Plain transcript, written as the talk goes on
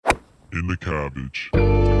in the cabbage.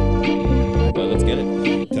 Well, let's get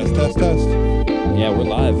it. Test. Yeah, we're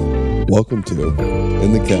live. Welcome to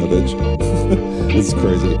In the Cabbage. This is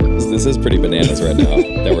crazy. This is pretty bananas right now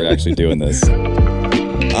that we're actually doing this.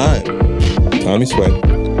 I'm Tommy Swain,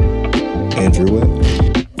 Andrew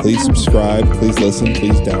Witt. Please subscribe, please listen,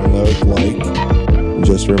 please download, like. And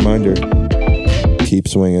just a reminder, keep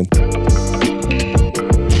swinging.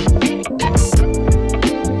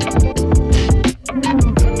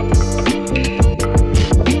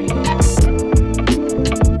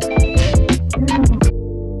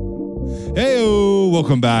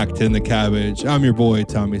 Welcome back to In the Cabbage. I'm your boy,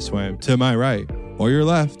 Tommy Swam. To my right, or your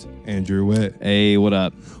left, Andrew Witt. Hey, what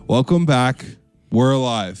up? Welcome back. We're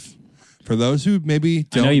alive. For those who maybe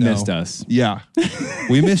don't know. I know you missed us. Yeah.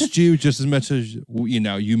 We missed you just as much as,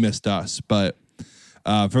 you missed us. But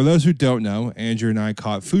for those who don't know, Andrew and I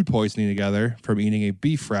caught food poisoning together from eating a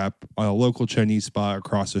beef wrap on a local Chinese spot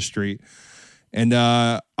across the street. And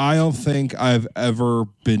I don't think I've ever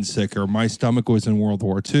been sicker. My stomach was in World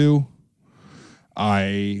War II.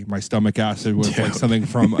 My stomach acid was like something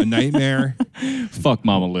from a nightmare. Fuck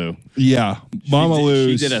Mama Lou. Yeah. Mama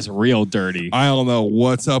Lou. She did us real dirty. I don't know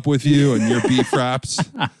what's up with you and your beef wraps.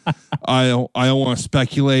 I don't want to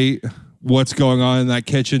speculate what's going on in that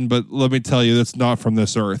kitchen, but let me tell you, that's not from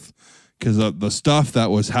this earth. Because the stuff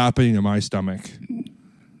that was happening in my stomach.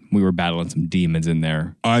 We were battling some demons in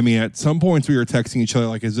there. I mean, at some points we were texting each other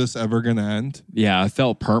like, is this ever going to end? Yeah, I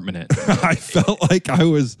felt permanent. I felt like I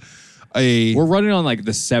was... We're running on like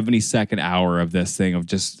the 72nd hour of this thing of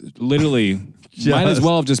just literally might as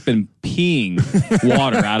well have just been peeing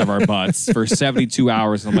water out of our butts for 72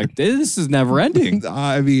 hours. I'm like, this is never ending.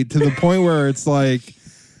 I mean, to the point where it's like,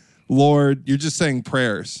 Lord, you're just saying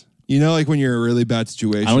prayers. You know, like when you're in a really bad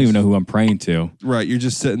situation. I don't even know who I'm praying to. Right. You're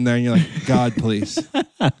just sitting there and you're like, God, please.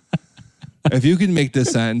 If you can make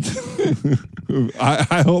this end,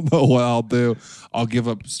 I don't know what I'll do. I'll give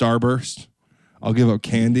up Starburst. I'll give up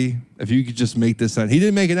candy. If you could just make this end. He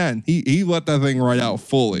didn't make it end. He let that thing right out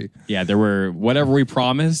fully. Yeah, there were whatever we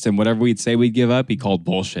promised and whatever we'd say we'd give up, he called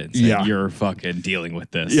bullshit. Yeah. You're fucking dealing with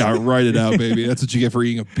this. Yeah, write it out, baby. That's what you get for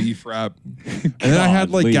eating a beef wrap. And then I had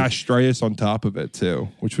like gastritis on top of it too,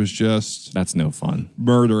 which was just... That's no fun.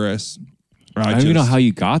 Murderous. I don't even know how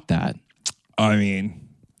you got that. I mean,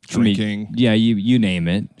 drinking. Yeah, you name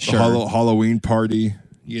it. Sure. Halloween party,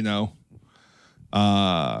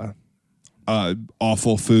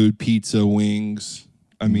 awful food, pizza, wings.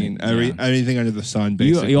 I mean, anything under the sun,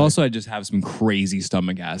 basically. You also just have some crazy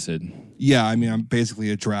stomach acid. Yeah, I mean, I'm basically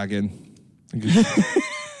a dragon.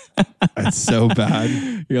 That's so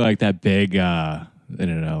bad. You're like that big, I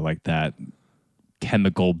don't know, like that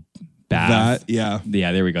chemical bath. Vat, yeah.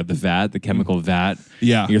 Yeah, there we go. The vat, the chemical vat.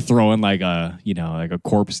 Yeah. You're throwing like a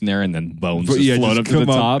corpse in there and then bones float up to the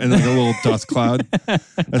top. And like a little dust cloud.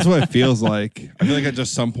 That's what it feels like. I feel like at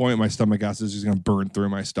just some point my stomach acid is just going to burn through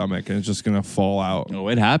my stomach and it's just going to fall out. Oh,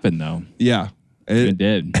 it happened though. Yeah. It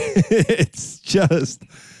did. It's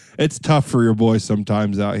tough for your boys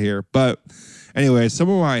sometimes out here. But anyway, some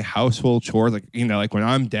of my household chores, like when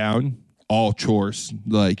I'm down, all chores,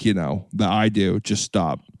 that I do just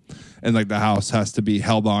stop. And like the house has to be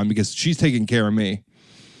held on because she's taking care of me.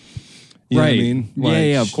 You know what I mean?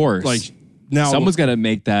 Yeah, of course. Like now someone's got to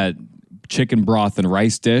make that chicken broth and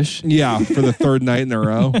rice dish. Yeah, for the third night in a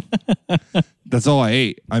row. That's all I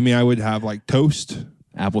ate. I mean, I would have like toast.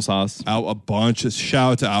 Applesauce. A bunch of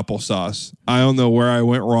shout out to applesauce. I don't know where I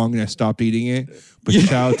went wrong and I stopped eating it, but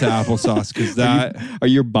shout out to applesauce because Are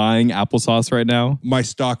you buying applesauce right now? My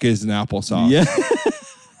stock is in applesauce. Yeah.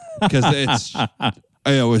 Because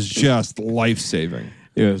it was just life-saving.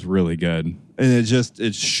 It was really good. And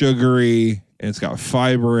it's sugary and it's got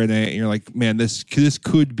fiber in it. And you're like, man, this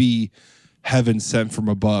could be heaven sent from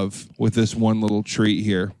above with this one little treat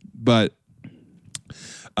here. But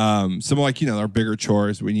some our bigger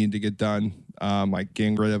chores we need to get done, like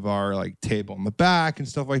getting rid of our like table in the back and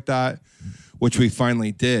stuff like that, which we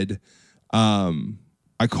finally did.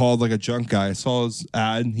 I called like a junk guy. I saw his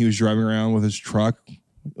ad. He was driving around with his truck.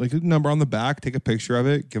 Like a number on the back, take a picture of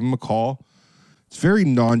it, give him a call. It's very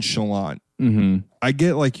nonchalant. Mm-hmm. I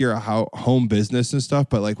get like you're a home business and stuff,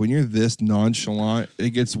 but like when you're this nonchalant,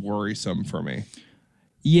 it gets worrisome for me.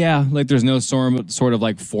 Yeah, like there's no sort of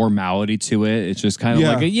like formality to it. It's just kind of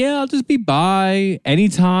like, I'll just be by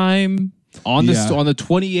anytime on the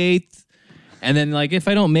 28th. And then like if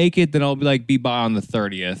I don't make it, then I'll be by on the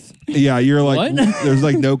 30th. Yeah, you're like, there's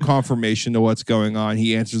like no confirmation to what's going on.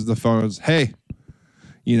 He answers the phone and goes, hey.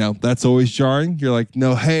 That's always jarring. You're like,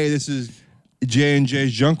 no, hey, this is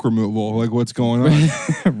J&J's junk removal. Like, what's going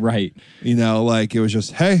on? Right. You know, like, it was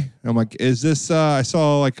just, hey. I'm like, is this, I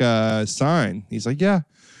saw like a sign. He's like, yeah.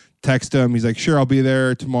 Text him. He's like, sure, I'll be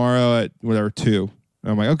there tomorrow at whatever, 2.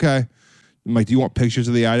 And I'm like, okay. I'm like, do you want pictures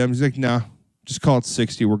of the items? He's like, no, just call it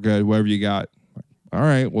 60. We're good. Whatever you got. All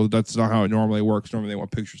right. Well, that's not how it normally works. Normally, they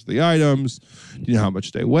want pictures of the items. Do you know how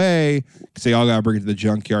much they weigh? Because they all got to bring it to the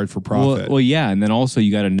junkyard for profit. Well, yeah. And then also,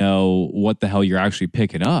 you got to know what the hell you're actually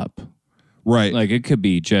picking up. Right. Like, it could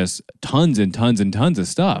be just tons and tons and tons of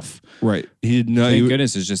stuff. Right. He didn't know. Thank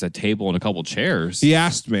goodness it's just a table and a couple chairs. He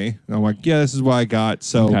asked me. And I'm like, yeah, this is what I got.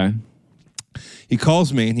 So he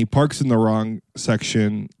calls me and he parks in the wrong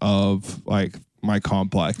section of like my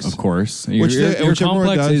complex. Of course. Which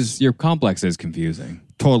Your complex is confusing.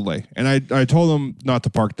 Totally. And I told him not to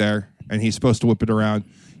park there, and he's supposed to whip it around.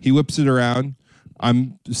 He whips it around.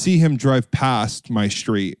 See him drive past my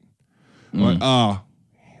street. I'm like, oh.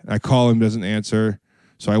 I call him, doesn't answer.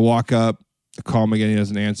 So I walk up, I call him again, he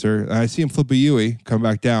doesn't answer. And I see him flip a Yui, come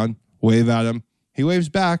back down, wave at him. He waves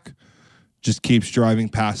back, just keeps driving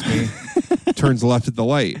past me, turns left at the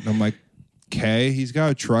light. And I'm like, okay, he's got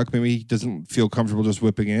a truck. Maybe he doesn't feel comfortable just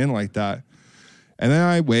whipping in like that. And then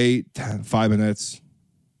I wait 5 minutes,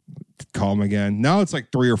 call him again. Now it's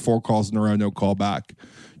like 3 or 4 calls in a row, no call back.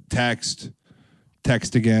 Text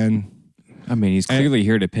again. I mean, he's clearly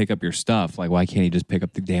here to pick up your stuff. Like, why can't he just pick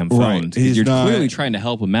up the damn phone? Right. You're clearly trying to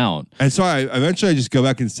help him out. And so eventually I just go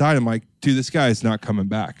back inside. I'm like, dude, this guy is not coming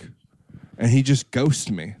back. And he just ghosts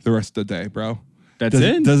me the rest of the day, bro.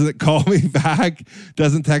 Doesn't call me back,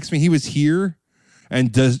 doesn't text me. He was here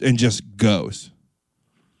and just goes.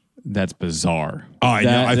 That's bizarre. Oh, I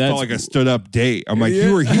know. I felt like a stood up date. I'm like,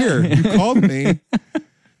 you were here. You called me.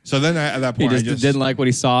 So then at that point, he just didn't like what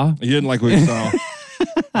he saw. He didn't like what he saw.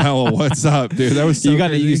 Hell, what's up, dude? That was so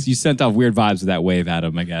you sent off weird vibes with that wave at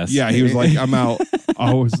him, I guess. Yeah, he was like, I'm out.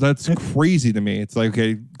 Oh, that's crazy to me. It's like,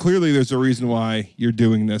 okay, clearly there's a reason why you're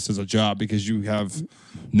doing this as a job, because you have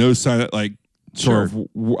no sign of like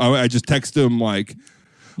I just texted him like,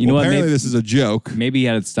 you know what? Apparently this is a joke. Maybe he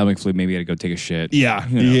had a stomach flu. Maybe he had to go take a shit. Yeah,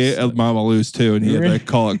 he had Mama Lou's too, and he had to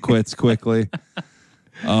call it quits quickly.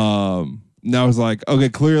 And I was like, okay,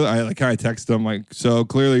 clearly, I kind of texted him like, so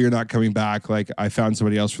clearly you're not coming back. Like, I found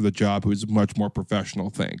somebody else for the job who's much more professional.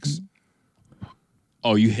 Thanks.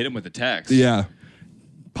 Oh, you hit him with a text. Yeah.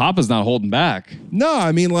 Papa's not holding back. No,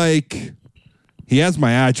 I mean, like, he has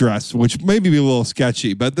my address, which may be a little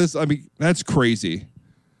sketchy, but that's crazy.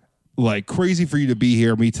 Like, crazy for you to be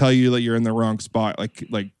here, me tell you that you're in the wrong spot,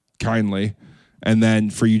 like kindly, and then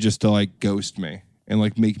for you just to like ghost me and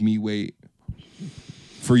like make me wait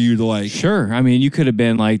for you to like. Sure. I mean, you could have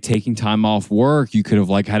been like taking time off work. You could have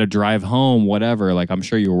like had to drive home, whatever. Like, I'm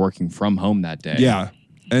sure you were working from home that day. Yeah.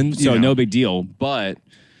 And so no big deal, but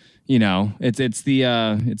you know, it's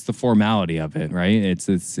the formality of it, right? It's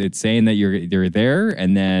saying that you're there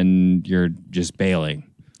and then you're just bailing.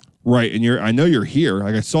 Right. And I know you're here.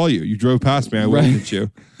 Like, I saw you. You drove past me. I waved at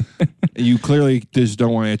you. You clearly just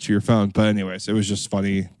don't want to answer your phone. But anyways, it was just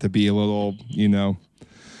funny to be a little,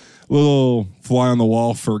 little fly on the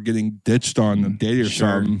wall for getting ditched on a date or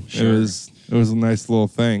something. Sure. It was a nice little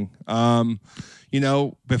thing.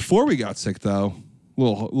 Before we got sick though,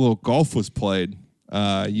 little golf was played.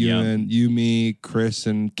 You, me, Chris,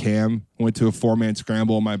 and Cam went to a 4-man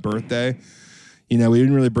scramble on my birthday. We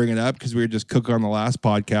didn't really bring it up because we were just cooking on the last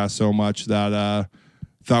podcast so much that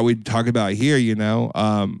thought we'd talk about it here,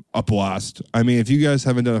 a blast. I mean, if you guys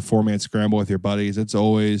haven't done a 4-man scramble with your buddies, it's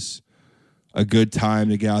always a good time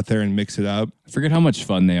to get out there and mix it up. I forget how much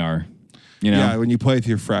fun they are. Yeah, when you play with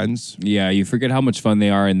your friends. Yeah, you forget how much fun they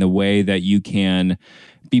are in the way that you can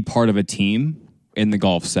be part of a team in the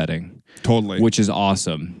golf setting. Totally. Which is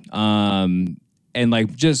awesome. And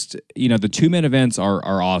like just, the 2-man events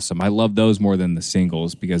are awesome. I love those more than the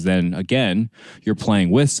singles because then, again, you're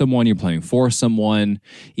playing with someone, you're playing for someone.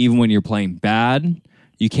 Even when you're playing bad,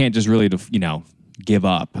 you can't just really, give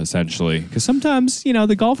up, essentially. Because sometimes,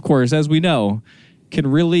 the golf course, as we know, can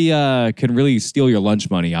really steal your lunch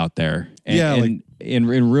money out there and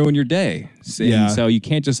ruin your day. And so you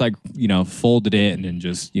can't just fold it in and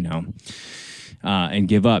just, and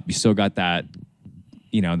give up. You still got that,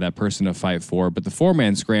 that person to fight for. But the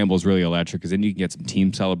 4-man scramble is really electric because then you can get some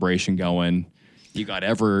team celebration going. You got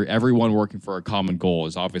everyone working for a common goal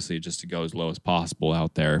is obviously just to go as low as possible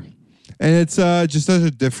out there. And it's just such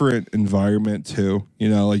a different environment too.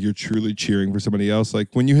 Like you're truly cheering for somebody else. Like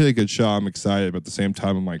when you hit a good shot, I'm excited, but at the same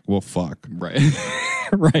time, I'm like, well, fuck. Right.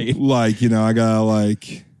 Right. Like, I gotta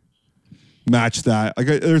match that. Like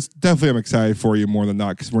there's definitely, I'm excited for you more than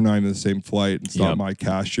not because we're not in the same flight. It's not my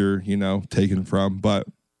cash you're, taken from. But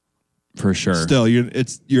For sure. Still,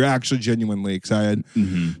 you're actually genuinely excited.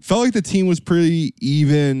 Felt like the team was pretty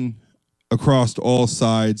even across all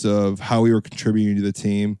sides of how we were contributing to the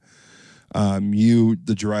team.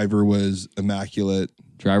 The driver, was immaculate.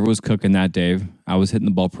 Driver was cooking that, Dave. I was hitting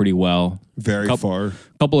the ball pretty well. Very far. A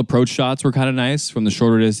couple approach shots were kind of nice from the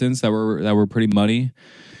shorter distance that were pretty muddy.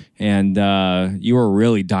 And you were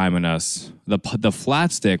really diming us. The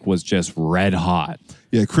flat stick was just red hot.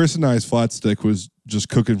 Yeah, Chris and I's flat stick was just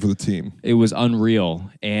cooking for the team. It was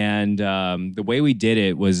unreal. And the way we did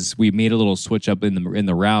it was we made a little switch up in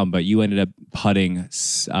the round, but you ended up putting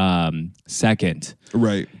second.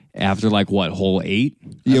 Right. After hole 8?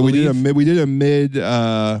 Yeah, we did a mid.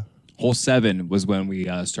 Hole 7 was when we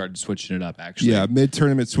started switching it up. Actually, yeah, mid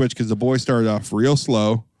tournament switch because the boys started off real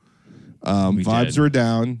slow. Vibes were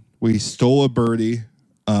down. We stole a birdie.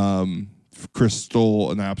 Chris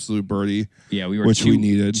stole an absolute birdie. Yeah, we were we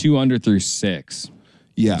needed 2 under through 6.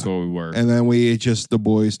 Yeah, that's what we were. And then the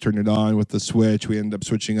boys turned it on with the switch. We ended up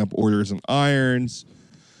switching up orders and irons.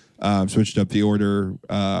 Switched up the order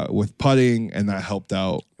with putting, and that helped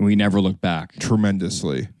out. We never looked back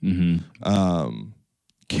tremendously.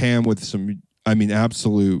 Cam with some,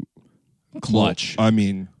 absolute clutch.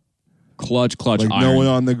 Clutch. Like iron. no one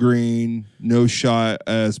on the green, no shot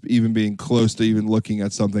as even being close to even looking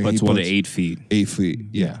at something. That's 8 feet. 8 feet,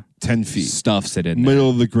 yeah. 10 feet. Stuffs it in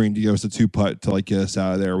middle of the green to give us a 2-putt to get us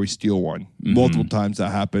out of there. We steal one. Multiple times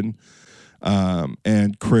that happened.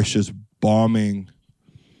 And Chris just bombing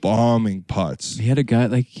putts. He had a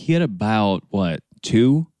guy, he had about,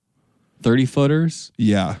 2 30-footers?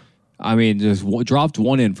 Yeah. Just dropped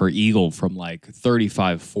one in for eagle from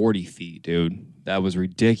 35, 40 feet, dude. That was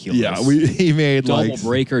ridiculous. Yeah, he made double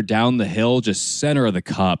breaker down the hill, just center of the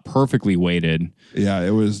cup, perfectly weighted. Yeah,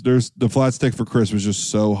 there's the flat stick for Chris was just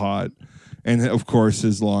so hot. And of course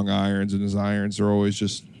his long irons, and his irons are always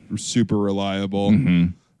just super reliable.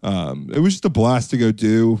 It was just a blast to go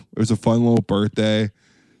do. It was a fun little birthday.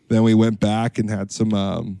 Then we went back and had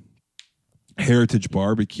some Heritage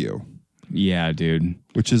Barbecue. Yeah, dude.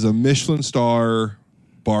 Which is a Michelin star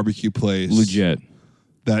barbecue place. Legit.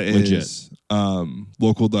 That is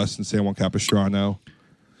local to us in San Juan Capistrano.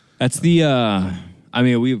 That's the,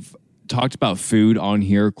 we've talked about food on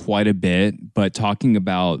here quite a bit, but talking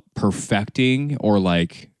about perfecting or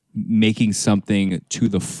making something to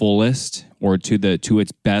the fullest or to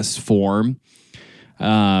its best form.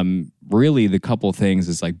 Really the couple things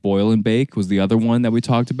is boil and bake was the other one that we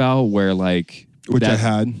talked about where which I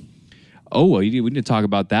had. Oh, well, we need to talk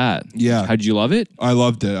about that. Yeah. How did you love it? I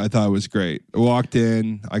loved it. I thought it was great. I walked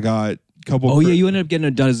in. I got a couple. Oh, yeah. You ended up getting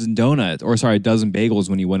a dozen bagels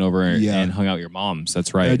when you went over and hung out at your mom's.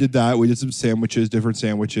 That's right. I did that. We did some sandwiches, different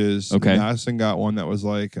sandwiches. Okay. Madison got one that was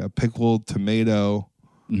a pickled tomato,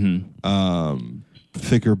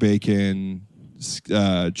 thicker bacon,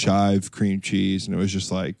 chive, cream cheese. And it was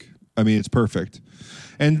just it's perfect.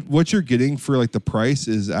 And what you're getting for the price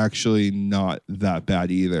is actually not that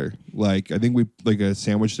bad either. I think a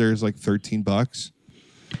sandwich there is $13.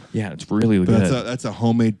 Yeah, it's really good. That's a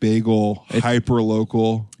homemade bagel, hyper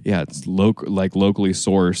local. Yeah, it's locally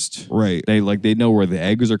sourced. Right. They know where the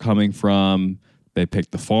eggs are coming from. They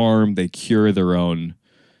pick the farm. They cure their own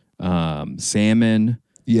salmon.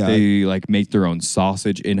 Yeah. They make their own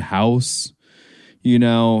sausage in house.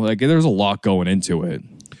 There's a lot going into it.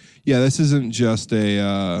 Yeah, this isn't just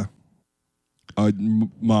a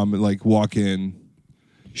mom walk-in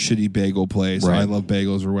shitty bagel place. Right. I love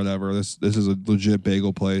bagels or whatever. This is a legit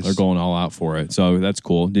bagel place. They're going all out for it, so that's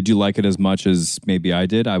cool. Did you like it as much as maybe I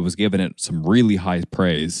did? I was giving it some really high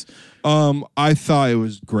praise. I thought it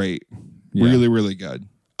was great, really, really good.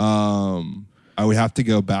 I would have to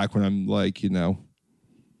go back when I'm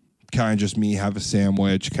kind of just me have a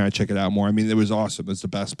sandwich, kind of check it out more. It was awesome. It's the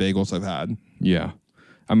best bagels I've had. Yeah.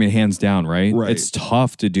 Hands down, right? Right. It's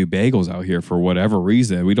tough to do bagels out here for whatever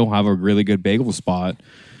reason. We don't have a really good bagel spot.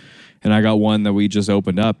 And I got one that we just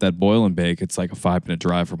opened up, that boil and bake. It's a 5-minute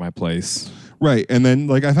drive from my place. Right. And then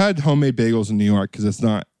I've had homemade bagels in New York because it's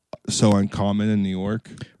not so uncommon in New York.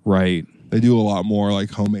 Right. They do a lot more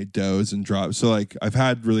homemade doughs and drops. So I've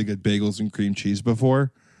had really good bagels and cream cheese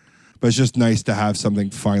before, but it's just nice to have something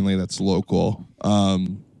finally that's local.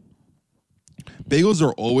 Bagels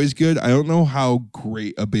are always good. I don't know how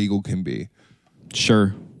great a bagel can be.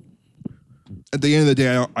 Sure. At the end of the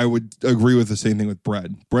day, I would agree with the same thing with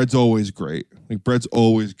bread. Bread's always great. Bread's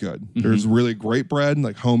always good. Mm-hmm. There's really great bread,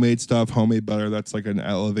 homemade stuff, homemade butter. That's an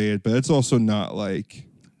elevated, but it's also not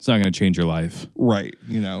it's not going to change your life. Right.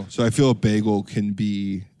 So I feel a bagel can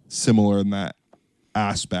be similar in that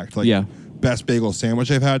aspect. Best bagel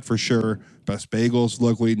sandwich I've had for sure. Best bagels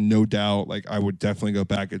locally, no doubt. I would definitely go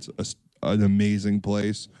back. It's an amazing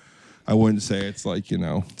place. I wouldn't say it's like,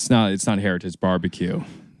 It's not Heritage Barbecue.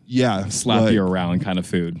 Yeah. Slap you around kind of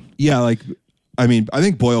food. Yeah, like, I mean, I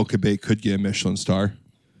think Boyle Cabe could get a Michelin star.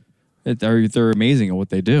 They're amazing at what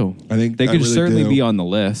they do. I think they could certainly be on the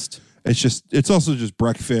list. It's also just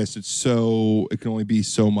breakfast. It can only be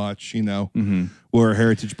so much, Where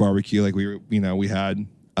Heritage Barbecue, like we had,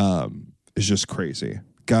 is just crazy.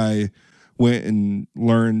 Guy went and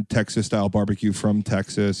learned Texas style barbecue from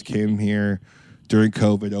Texas, came here during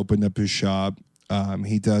COVID, opened up his shop.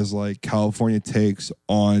 He does like California takes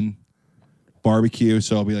on barbecue.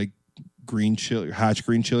 So it'll be like hatch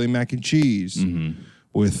green chili mac and cheese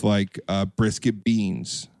with like brisket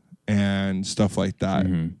beans and stuff like that.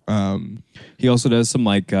 He also does some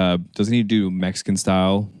like, doesn't he do Mexican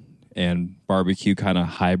style and barbecue kind of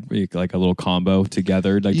hybrid, like a little combo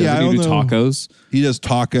together? Like, doesn't he do tacos? He does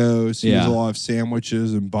tacos. He does a lot of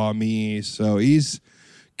sandwiches and banh mi. So he's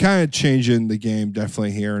kind of changing the game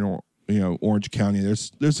definitely here in Orange County.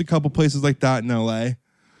 There's a couple places like that in LA.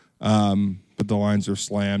 But the lines are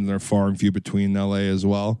slammed and they're far and few between LA as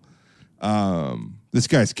well. This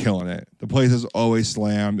guy's killing it. The place is always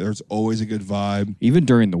slammed. There's always a good vibe. Even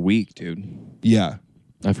during the week, dude. Yeah.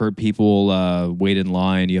 I've heard people wait in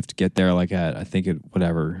line. You have to get there like at, I think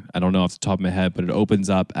whatever. I don't know off the top of my head, but it opens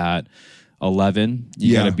up at 11.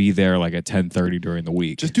 You got to be there like at 10:30 during the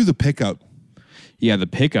week. Just do the pickup. Yeah, the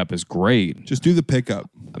pickup is great. Just do the pickup.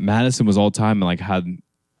 Madison was all time and like had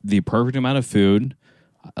the perfect amount of food,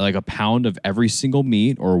 like a pound of every single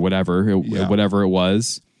meat or whatever it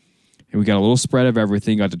was. And we got a little spread of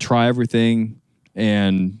everything, got to try everything.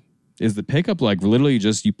 And is the pickup like literally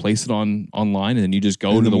just you place it online and then you just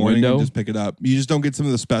go into the window? And just pick it up. You just don't get some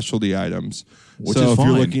of the specialty items. Which so is if fine.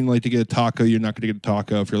 you're looking like to get a taco, you're not going to get a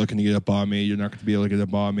taco. If you're looking to get a banh mi, you're not going to be able to get a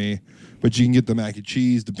banh mi. But you can get the mac and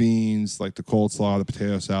cheese, the beans, like the coleslaw, the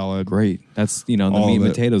potato salad. Great. That's, the meat and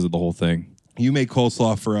potatoes of the whole thing. You made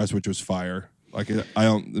coleslaw for us, which was fire. Like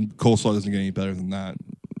coleslaw doesn't get any better than that.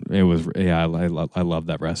 It was, I love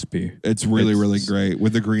that recipe. It's really great.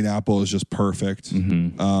 With the green apple is just perfect.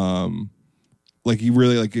 Like you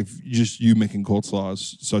really like if you making coleslaw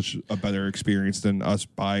is such a better experience than us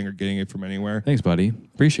buying or getting it from anywhere. Thanks, buddy.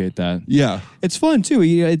 Appreciate that. Yeah, it's fun too.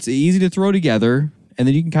 It's easy to throw together, and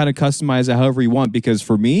then you can kind of customize it however you want. Because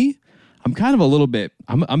for me, I'm kind of a little bit.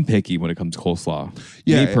 I'm picky when it comes to coleslaw.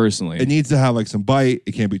 Yeah, me personally, it needs to have like some bite.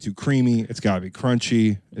 It can't be too creamy. It's got to be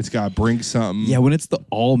crunchy. It's got to bring something. Yeah, when it's the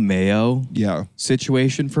all mayo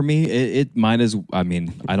situation for me, it might as. I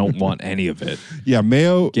mean, I don't want any of it. Yeah,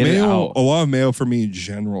 mayo. Get it out. A lot of mayo for me in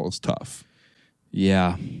general is tough.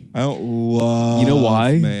 Yeah, I don't love. You know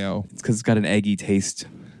why? Mayo. It's because it's got an eggy taste.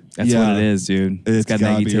 That's what it is, dude. It's got an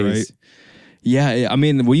eggy taste. Right? Yeah, I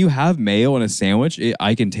mean, when you have mayo on a sandwich,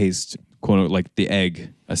 I can taste quote like the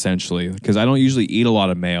egg essentially because I don't usually eat a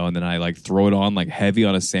lot of mayo and then I like throw it on like heavy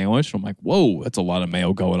on a sandwich. I'm like, whoa, that's a lot of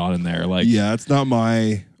mayo going on in there. Like, yeah, it's not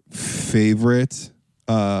my favorite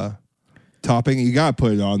topping. You gotta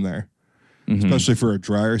put it on there, especially for a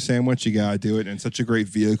drier sandwich. You gotta do it, and it's such a great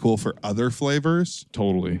vehicle for other flavors.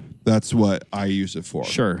 Totally, that's what I use it for.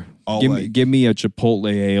 Sure, give me a Chipotle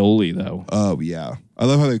aioli though. Oh yeah, I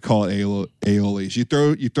love how they call it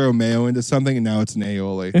aioli. You throw mayo into something, and now it's an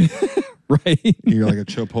aioli. Right. You're like a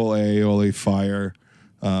Chipotle aioli fire.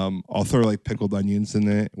 I'll throw like pickled onions in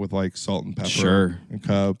it with like salt and pepper. Sure. And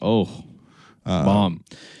cup. Oh, bomb.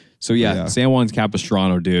 So yeah, San Juan's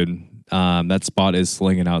Capistrano, dude. That spot is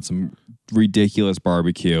slinging out some ridiculous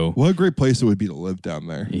barbecue. What a great place it would be to live down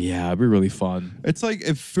there. Yeah, it'd be really fun. It's like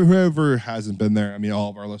if whoever hasn't been there, I mean, all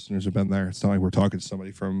of our listeners have been there. It's not like we're talking to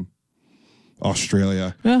somebody from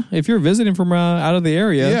Australia. Yeah, if you're visiting from out of the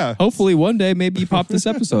area, hopefully one day maybe you pop this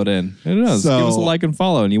episode in. Who knows? Give us a like and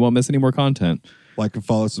follow, and you won't miss any more content. Like and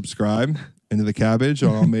follow, subscribe into the cabbage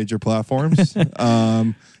on all major platforms.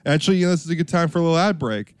 Actually, this is a good time for a little ad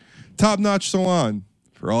break. Top Notch Salon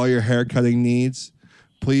for all your hair cutting needs.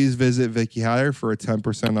 Please visit Vicky Hatter for a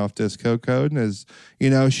 10% off discount code. And as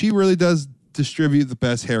you know, she really does distribute the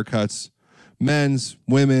best haircuts, men's,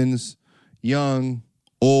 women's, young,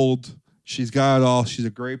 old. She's got it all. She's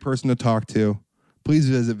a great person to talk to. Please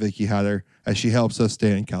visit Vicky Hatter as she helps us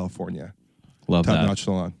stay in California. Love that. Top Notch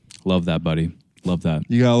Salon. Love that, buddy. Love that.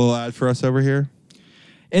 You got a little ad for us over here?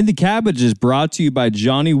 In the Cabbage is brought to you by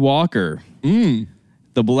Johnny Walker.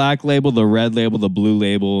 The black label, the red label, the blue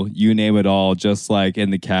label, you name it all. Just like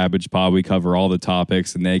in the Cabbage Pod, we cover all the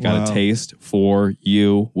topics, and they got a taste for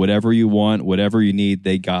you. Whatever you want, whatever you need,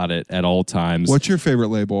 they got it at all times. What's your favorite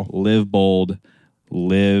label? Live bold,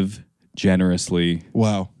 live generously.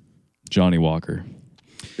 Wow. Johnny Walker.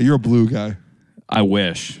 You're a blue guy. I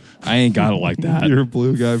wish. I ain't got it like that. You're a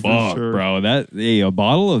blue guy Fuck, for sure. bro. A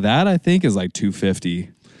bottle of that, I think, is like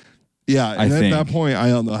 $250. Yeah, and at that point, I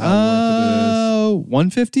don't know how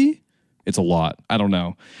worth it is. $150? It's a lot. I don't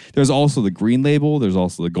know. There's also the green label. There's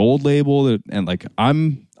also the gold label. And like,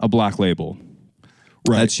 I'm a black label.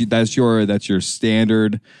 Right. That's your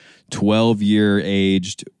standard 12-year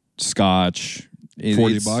aged Scotch.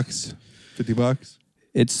 $40, $50.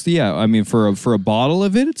 It's I mean, for a bottle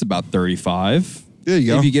of it, it's about $35. There you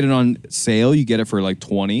go. If you get it on sale, you get it for like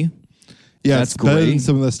 $20. Yeah, that's it's better great. than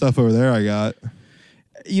some of the stuff over there I got.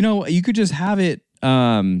 You know, you could just have it.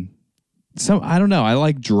 I don't know. I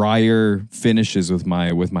like drier finishes with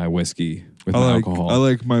my whiskey with my alcohol. I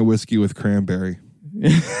like my whiskey with cranberry.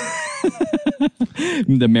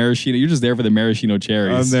 The maraschino. You're just there for the maraschino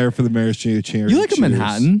cherries. I'm there for the maraschino cherries. You like a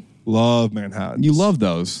Manhattan? Love Manhattan. You love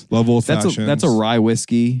those. Love old fashions. That's a rye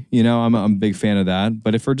whiskey. You know, I'm a big fan of that.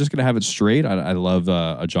 But if we're just gonna have it straight, I love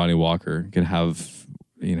a Johnny Walker. You can have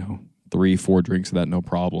 3-4 drinks of that, no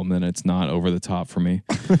problem. Then it's not over the top for me.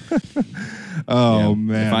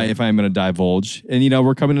 Man! If I'm gonna divulge, and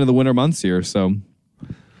we're coming into the winter months here, so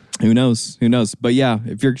who knows? But yeah,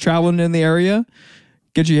 if you're traveling in the area,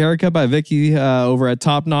 get your haircut by Vicky over at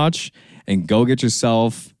Top Notch, and go get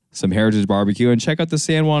yourself some Heritage Barbecue, and check out the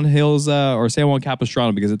San Juan Hills or San Juan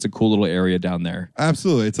Capistrano, because it's a cool little area down there.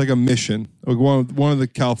 Absolutely. It's like a mission. Like one of the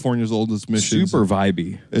California's oldest missions. Super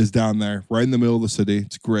vibey. Is down there, right in the middle of the city.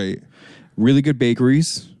 It's great. Really good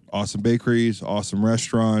bakeries. Awesome bakeries, awesome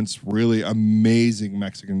restaurants, really amazing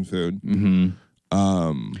Mexican food.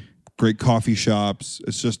 Mm-hmm. Great coffee shops.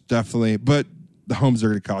 It's just definitely, but the homes are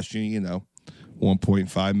going to cost you,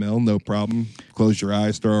 1.5 mil, no problem. Close your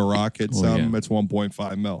eyes, throw a rock, hit something. It's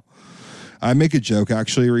 1.5 mil. I make a joke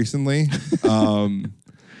actually recently.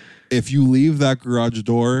 If you leave that garage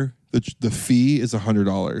door, the fee is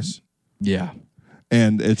 $100. Yeah.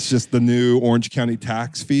 And it's just the new Orange County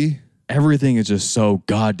tax fee. Everything is just so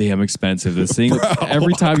goddamn expensive. This thing,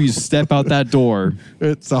 every time you step out that door,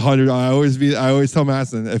 it's $100. I always tell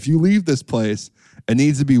Madison, if you leave this place, it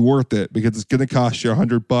needs to be worth it, because it's going to cost you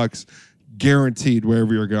 $100. Guaranteed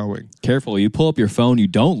wherever you're going. Careful, you pull up your phone, you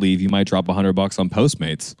don't leave, you might drop $100 on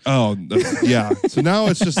Postmates. Oh, yeah. So now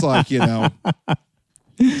it's just like,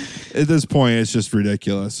 at this point, it's just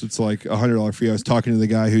ridiculous. It's like $100 fee. I was talking to the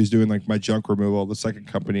guy who's doing like my junk removal, the second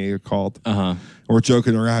company I called. Uh-huh. We're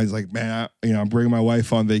joking around. He's like, man, I'm bringing my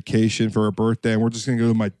wife on vacation for her birthday, and we're just going to go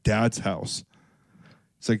to my dad's house.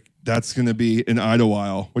 It's like, that's going to be in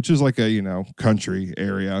Idlewild, which is like a, country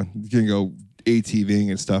area. You're going to go ATVing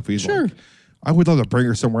and stuff. He's sure. Like, I would love to bring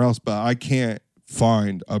her somewhere else, but I can't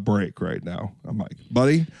find a break right now. I'm like,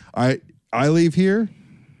 buddy, I leave here.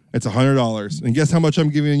 It's $100, and guess how much I'm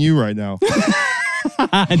giving you right now?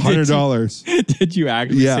 $100. Did you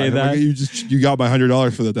actually say that? Like, you got my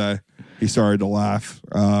 $100 for the day. He started to laugh.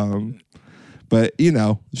 But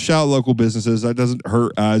shout out local businesses. That doesn't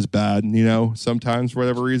hurt as bad. Sometimes for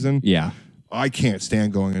whatever reason. Yeah. I can't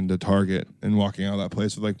stand going into Target and walking out of that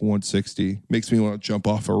place with like 160. Makes me want to jump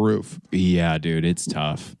off a roof. Yeah, dude, it's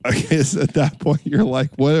tough. I guess at that point you're like,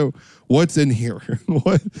 what's in here?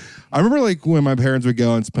 What? I remember like when my parents would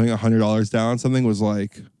go and spending $100 down on something was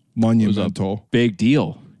like monumental. It was a big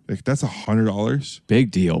deal. Like, that's $100.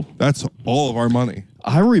 Big deal. That's all of our money.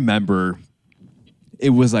 I remember it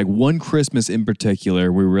was like one Christmas in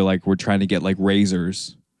particular, we're trying to get like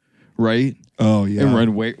razors, right? Oh, yeah.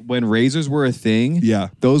 And when razors were a thing, yeah,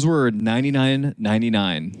 those were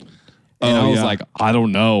 $99.99. And I was like, I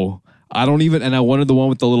don't know. I don't even, and I wanted the one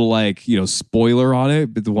with the little like, spoiler on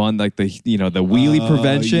it, but the one like the, the wheelie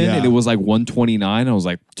prevention, and it was like $129. I was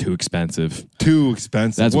like, too expensive.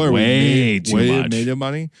 That's way too much. Made of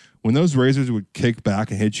money. When those razors would kick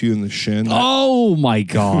back and hit you in the shin. Oh my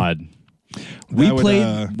God. We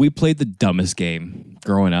played the dumbest game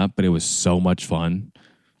growing up, but it was so much fun.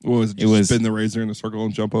 What was it? Just spin the razor in a circle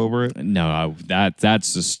and jump over it? No,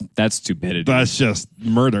 that's stupidity. That's just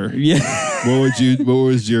murder. Yeah. What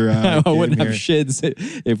was your I wouldn't have here?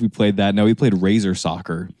 shits if we played that. No, we played razor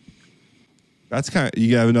soccer. That's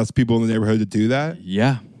you have enough people in the neighborhood to do that?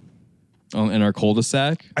 Yeah. In our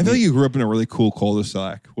cul-de-sac. I feel like you grew up in a really cool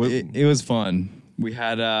cul-de-sac. It was fun. We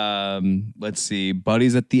had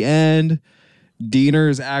buddies at the end,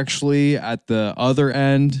 Dieners actually at the other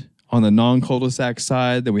end. On the non-cul-de-sac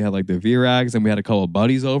side, then we had like the V-Rags, and we had a couple of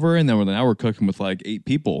buddies over, and then now we're cooking with like 8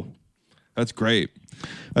 people. That's great.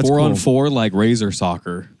 That's 4-on-4, like razor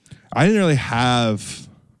soccer. I didn't really have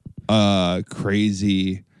a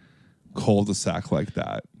crazy cul-de-sac like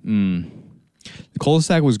that. The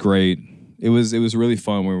cul-de-sac was great. It was really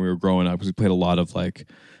fun when we were growing up because we played a lot of like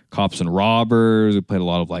cops and robbers. We played a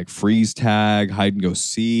lot of like freeze tag, hide and go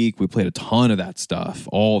seek. We played a ton of that stuff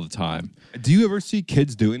all the time. Do you ever see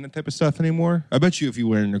kids doing that type of stuff anymore? I bet you if you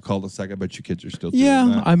went in your cul-de-sac, I bet you kids are still doing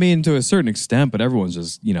that. I mean, to a certain extent, but everyone's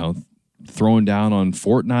just, throwing down on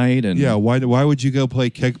Fortnite. And yeah, why would you go play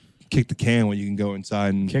kick the can when you can go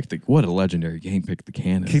inside and... What a legendary game Kick the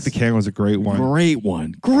Can is. Kick the Can was a great one. Great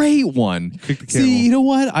one. Kick the Can. See, you know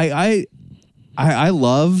what? I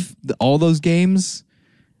love all those games.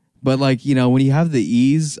 But like, when you have the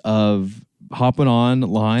ease of hopping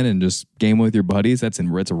online and just game with your buddies, it's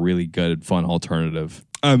a really good, fun alternative.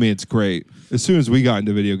 I mean, it's great. As soon as we got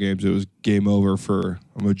into video games, it was game over for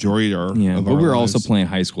a majority of our but we were also playing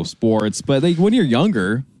high school sports. But like when you're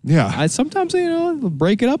younger, I sometimes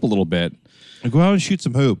break it up a little bit. Go out and shoot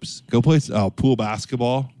some hoops. Go play pool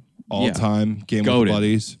basketball all the time. Game with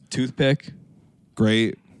buddies. Toothpick,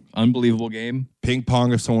 great. Unbelievable game. Ping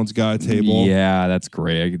pong if someone's got a table. Yeah, that's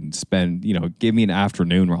great. I can spend, give me an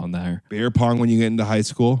afternoon around there. Beer pong when you get into high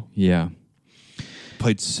school. Yeah.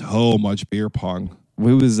 Played so much beer pong.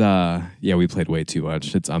 We played way too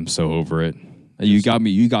much. I'm so over it. You got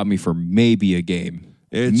me for maybe a game.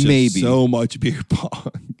 It's just so much beer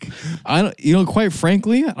pong. I don't, quite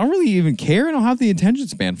frankly, I don't really even care. I don't have the attention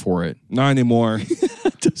span for it. Not anymore.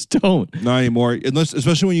 Just don't. Not anymore.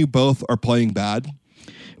 Especially when you both are playing bad.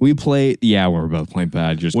 We play, when we're both playing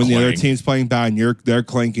bad. Just when clang. the other team's playing bad and they're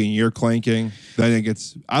clanking, you're clanking, then it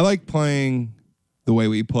gets... I like playing the way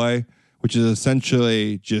we play, which is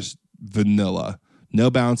essentially just vanilla. No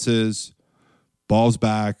bounces, balls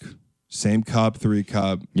back, same cup, 3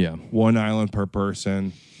 cup. Yeah. 1 island per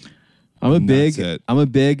person. I'm a big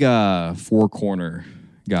 4-corner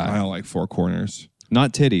guy. I don't like 4 corners.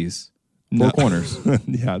 Not titties. 4 corners.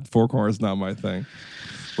 Yeah, 4 corners not my thing.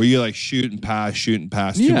 Where you like shoot and pass,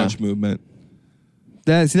 too much movement.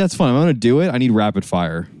 That's fun. I'm gonna do it. I need rapid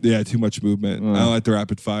fire. Yeah, too much movement. I don't like the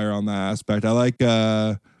rapid fire on that aspect. I like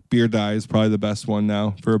beer die is probably the best one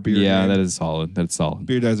now for a beer game. Yeah, that is solid. That's solid.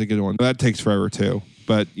 Beer die is a good one. That takes forever too.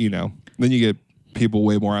 But then you get people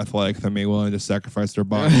way more athletic than me willing to sacrifice their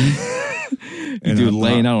body.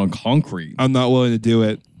 Laying out on concrete. I'm not willing to do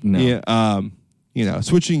it. No. Yeah.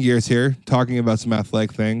 Switching gears here, talking about some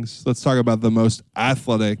athletic things. Let's talk about the most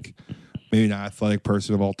athletic, maybe not athletic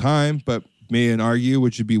person of all time, but me and argue,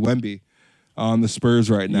 which would be Wemby on the Spurs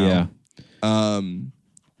right now. Yeah.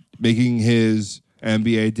 Making his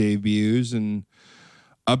NBA debuts and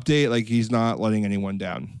update, like he's not letting anyone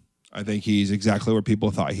down. I think he's exactly where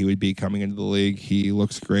people thought he would be coming into the league. He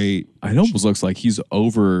looks great. It almost looks like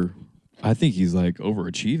I think he's like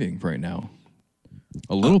overachieving right now.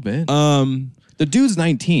 A little bit. The dude's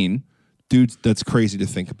 19. Dude, that's crazy to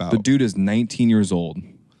think about. The dude is 19 years old.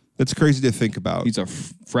 That's crazy to think about. He's a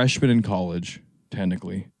freshman in college,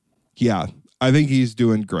 technically. Yeah, I think he's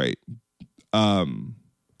doing great.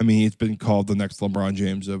 He's been called the next LeBron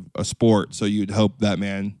James of a sport, so you'd hope that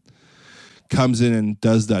man comes in and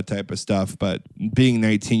does that type of stuff. But being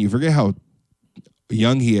 19, you forget how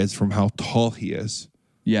young he is from how tall he is.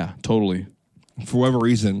 Yeah, totally. For whatever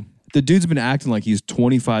reason. The dude's been acting like he's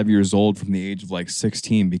 25 years old from the age of like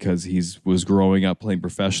 16 because was growing up playing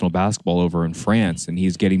professional basketball over in France, and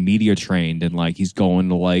he's getting media trained and like he's going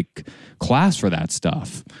to like class for that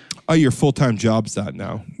stuff. Oh, your full-time job's that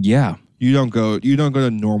now. Yeah. You don't go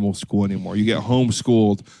to normal school anymore. You get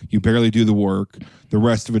homeschooled, you barely do the work. The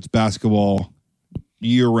rest of it's basketball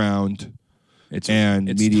year round. It's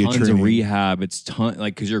media tons training. Of rehab. It's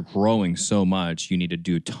because you're growing so much, you need to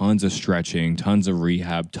do tons of stretching, tons of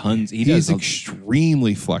rehab, tons. He's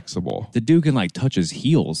extremely flexible. The dude can like touch his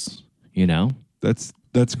heels. That's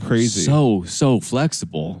crazy. So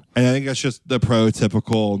flexible. And I think that's just the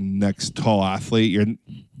prototypical next tall athlete. You're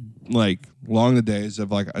like long the days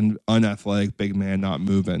of like an unathletic big man not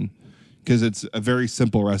moving, because it's a very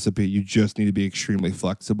simple recipe. You just need to be extremely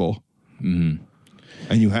flexible. Mm-hmm.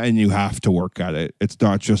 And you have to work at it. It's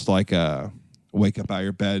not just like wake up out of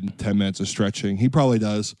your bed, 10 minutes of stretching. He probably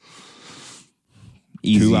does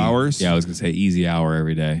easy. 2 hours. Yeah, I was going to say easy hour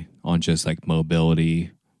every day on just like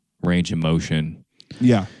mobility, range of motion.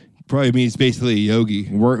 Yeah. Probably means basically a yogi.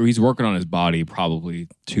 He's working on his body probably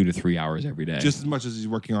 2 to 3 hours every day. Just as much as he's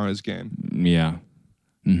working on his game. Yeah.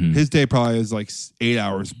 Mm-hmm. His day probably is like 8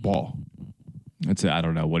 hours ball. I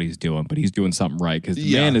don't know what he's doing, but he's doing something right because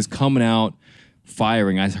the man is coming out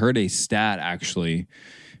firing. I heard a stat actually.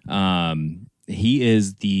 He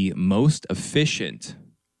is the most efficient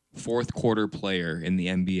fourth quarter player in the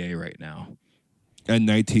NBA right now. At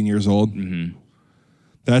 19 years old? Mm-hmm.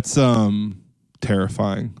 That's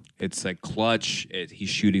terrifying. It's like clutch. He's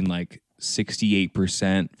shooting like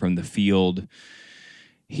 68% from the field.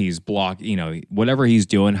 He's blocked, whatever he's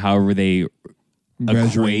doing, however they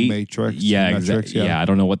measuring matrix. Yeah, exactly. Yeah, I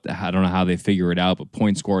don't know how they figure it out, but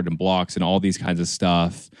points scored and blocks and all these kinds of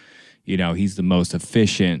stuff. He's the most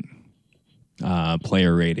efficient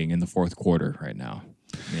player rating in the fourth quarter right now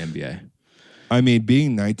in the NBA. I mean,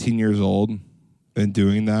 being 19 years old and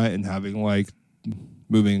doing that and having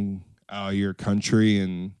moving out of your country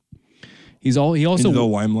and he also into the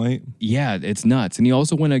limelight. Yeah, it's nuts. And he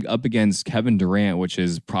also went up against Kevin Durant, which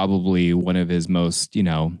is probably one of his most,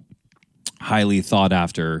 highly thought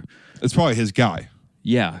after. It's probably his guy.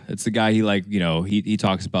 Yeah, it's the guy he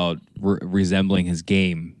talks about resembling his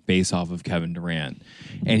game based off of Kevin Durant.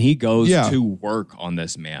 And he goes to work on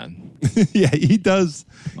this man. Yeah, he does.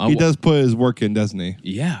 He does put his work in, doesn't he?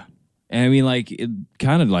 Yeah. And I mean, it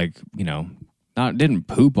kind of didn't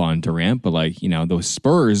poop on Durant, but those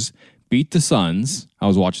Spurs beat the Suns. I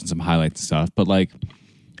was watching some highlights and stuff, but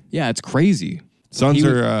it's crazy. Suns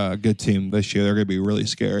are a good team this year. They're going to be really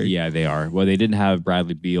scary. Yeah, they are. Well, they didn't have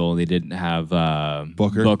Bradley Beal. They didn't have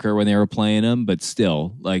Booker when they were playing him, but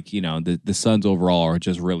still, the Suns overall are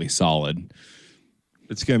just really solid.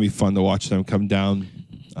 It's going to be fun to watch them come down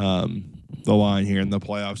the line here in the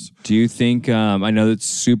playoffs. Do you think, I know it's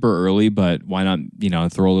super early, but why not,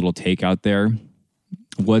 throw a little take out there?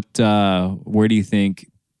 Where do you think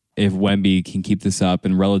if Wemby can keep this up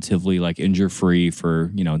and relatively injury free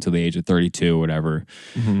for until the age of 32 or whatever,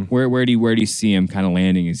 where do you see him kind of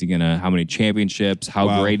landing? Is he gonna how many championships?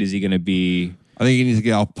 How great is he gonna be? I think he needs to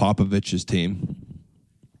get off Popovich's team.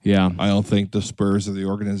 Yeah, I don't think the Spurs are the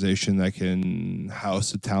organization that can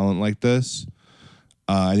house a talent like this.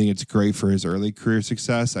 I think it's great for his early career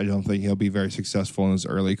success. I don't think he'll be very successful in his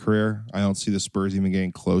early career. I don't see the Spurs even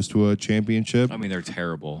getting close to a championship. I mean, they're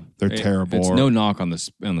terrible. They're terrible. It's no knock on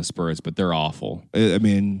the Spurs, but they're awful. I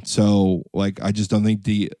mean, so I just don't think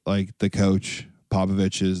the coach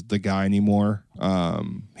Popovich is the guy anymore.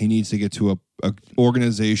 He needs to get to a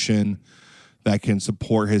organization that can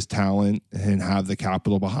support his talent and have the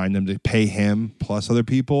capital behind them to pay him plus other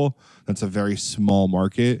people. That's a very small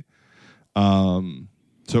market.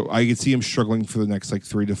 So I could see him struggling for the next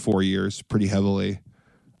 3 to 4 years pretty heavily,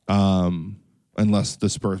 unless the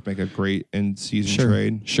Spurs make a great in-season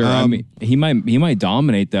trade. Sure. I mean, he might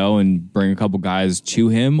dominate though and bring a couple guys to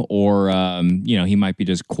him, or he might be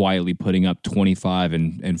just quietly putting up 25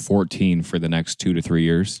 and 14 for the next 2 to 3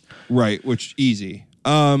 years. Right, which easy.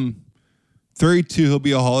 32, he'll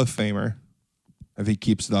be a Hall of Famer if he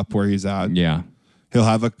keeps it up where he's at. Yeah, he'll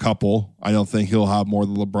have a couple. I don't think he'll have more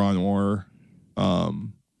than LeBron or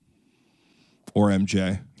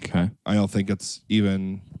MJ. Okay. I don't think it's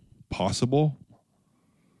even possible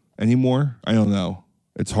anymore. I don't know.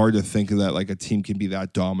 It's hard to think of that a team can be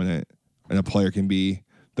that dominant and a player can be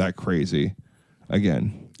that crazy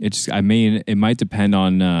again. It might depend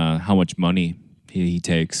on how much money he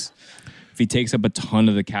takes. If he takes up a ton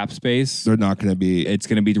of the cap space, they're not going to be. It's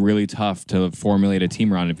going to be really tough to formulate a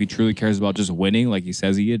team around. If he truly cares about just winning, like he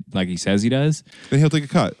says he does, then he'll take a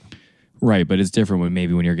cut. Right, but it's different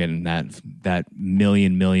when you're getting that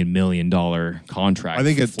million dollar contract. I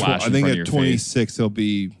think at 26 he'll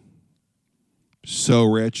be so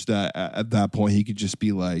rich that at that point he could just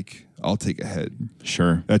be I'll take a hit.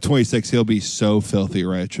 Sure. At 26 he'll be so filthy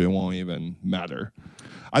rich it won't even matter.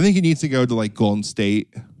 I think he needs to go to Golden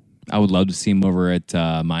State. I would love to see him over at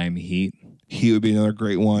Miami Heat. He would be another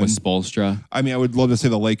great one with Spoelstra. I mean, I would love to say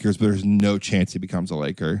the Lakers, but there's no chance he becomes a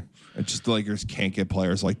Laker. It's just the Lakers can't get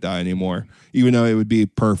players like that anymore. Even though it would be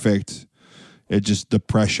perfect, it just the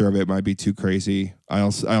pressure of it might be too crazy. I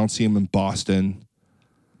don't see him in Boston.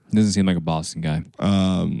 Doesn't seem like a Boston guy.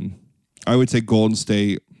 I would say Golden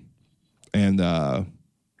State and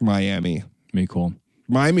Miami. Be cool.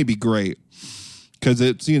 Miami would be great because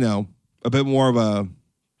it's a bit more of a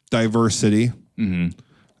diversity. Mm-hmm.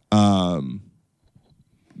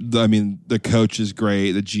 The coach is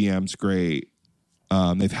great. The GM's great.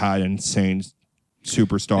 They've had insane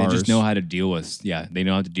superstars. They just know how to deal with. Yeah, they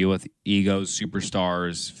know how to deal with egos,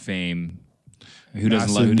 superstars, fame. Who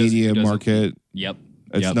doesn't love media market? Yep.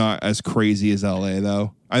 It's not as crazy as LA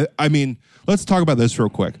though. I mean, let's talk about this real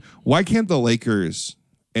quick. Why can't the Lakers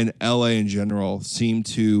and LA in general seem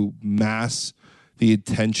to mass the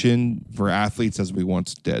attention for athletes as we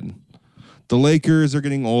once did? The Lakers are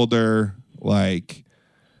getting older,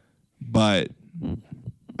 but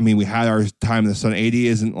I mean, we had our time in the sun. AD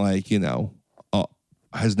isn't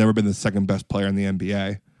has never been the second best player in the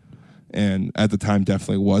NBA, and at the time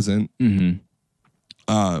definitely wasn't. Mm-hmm.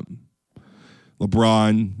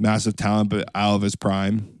 LeBron, massive talent, but out of his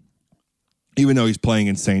prime. even though he's playing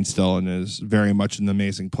insane still and is very much an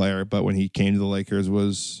amazing player, but when he came to the Lakers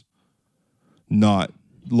was not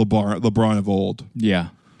LeBron of old. Yeah.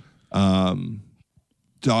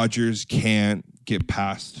 Dodgers can't get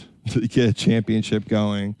a championship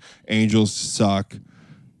going. Angels suck.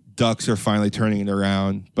 Ducks are finally turning it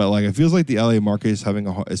around, but like it feels like the LA market is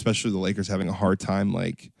especially the Lakers having a hard time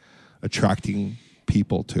like attracting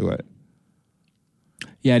people to it.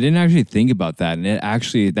 Yeah, I didn't actually think about that,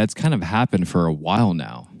 and that's kind of happened for a while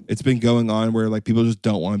now. It's been going on where like people just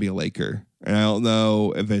don't want to be a Laker, and I don't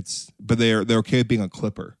know if but they're okay with being a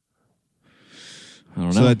Clipper. I don't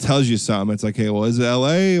know. So that tells you something. It's like, hey, well, is it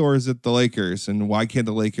LA or is it the Lakers? And why can't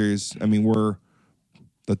the Lakers? I mean, we're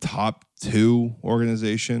the top 2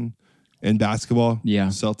 organization in basketball. Yeah,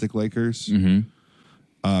 Celtic Lakers.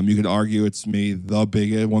 Mm-hmm. You could argue it's one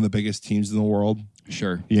of the biggest teams in the world.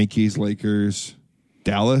 Sure. Yankees, Lakers,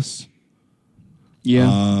 Dallas.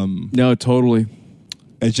 Yeah. No, totally.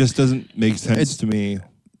 It just doesn't make sense to me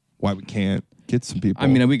why we can't get some people. I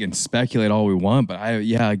mean, we can speculate all we want, but I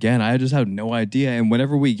just have no idea. And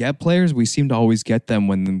whenever we get players, we seem to always get them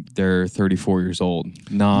when they're 34 years old,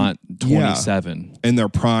 not 27. Yeah. In their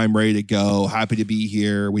prime, ready to go, happy to be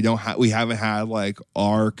here. We haven't had like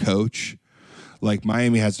our coach. Like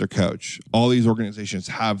Miami has their coach. All these organizations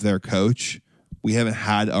have their coach. We haven't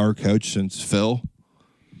had our coach since Phil.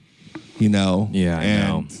 Yeah, I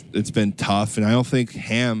know. It's been tough, and I don't think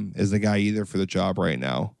Ham is the guy either for the job right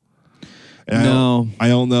now. And no. I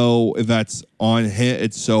don't know if that's on him.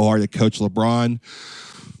 It's so hard to coach LeBron,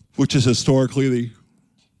 which is historically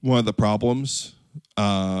one of the problems.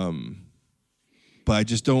 But I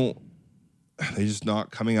just don't. They're just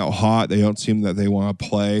not coming out hot. They don't seem that they want to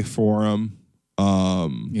play for him.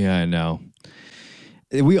 Yeah, I know.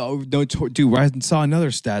 We don't do. I saw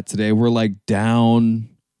another stat today. We're like down.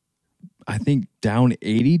 I think down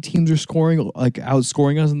 80 teams are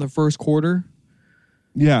outscoring us in the first quarter.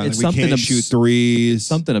 Yeah, it's we something can't shoot threes.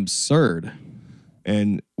 Something absurd.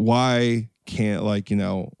 And why can't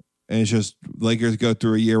and it's just Lakers go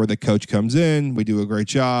through a year where the coach comes in, we do a great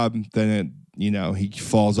job, then he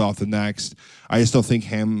falls off the next. I just don't think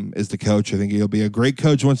Ham is the coach. I think he'll be a great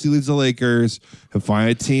coach once he leaves the Lakers. He'll find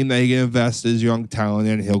a team that he can invest his young talent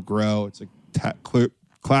in, and he'll grow. It's like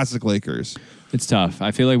classic Lakers. It's tough.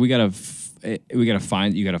 I feel like you gotta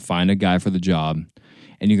find a guy for the job,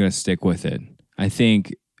 and you gotta stick with it. I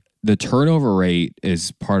think the turnover rate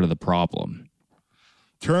is part of the problem.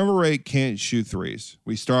 Turnover rate can't shoot threes.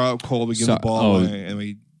 We start out cold, we give the ball away, and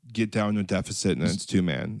we get down to a deficit, and then it's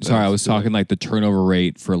 2-man. Sorry, I was talking like the turnover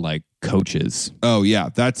rate for like coaches. Oh yeah,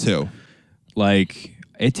 that too. Like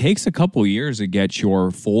it takes a couple years to get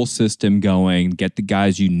your full system going, get the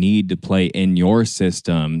guys you need to play in your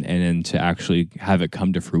system, and then to actually have it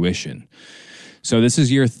come to fruition. So this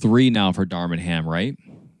is year 3 now for Darvin Ham, right?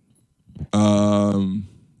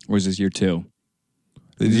 Or is this year 2?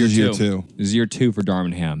 This is year 2. This is year 2 for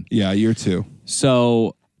Darvin Ham. Yeah, year 2.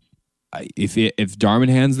 So if Darvin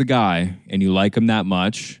Ham's the guy and you like him that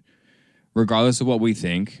much, regardless of what we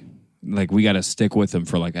think, like we got to stick with him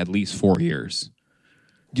for like at least 4 years.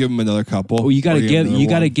 Give him another couple. Well, you got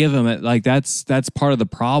to give him like that's part of the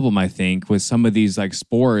problem I think with some of these like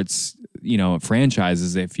sports,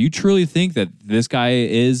 franchises. If you truly think that this guy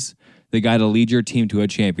is the guy to lead your team to a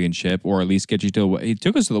championship or at least get you to he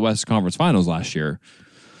took us to the West Conference Finals last year.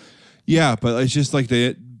 Yeah, but it's just like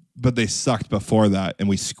they sucked before that and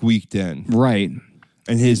we squeaked in. Right.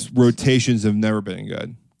 And his rotations have never been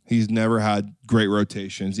good. He's never had great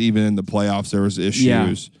rotations. Even in the playoffs, there was issues.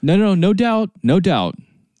 Yeah. No doubt.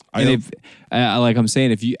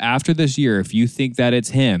 If you after this year, if you think that it's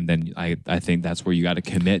him, then I think that's where you got to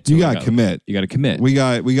commit. You got to commit. You got to commit. We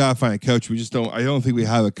got to find a coach. We just don't. I don't think we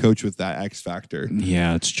have a coach with that X factor.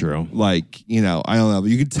 Yeah, it's true. Like I don't know. But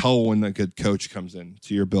you can tell when a good coach comes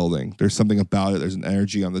into your building. There's something about it. There's an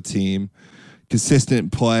energy on the team.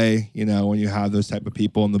 Consistent play. When you have those type of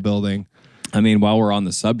people in the building. I mean, while we're on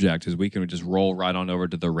the subject, is we can just roll right on over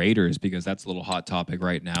to the Raiders because that's a little hot topic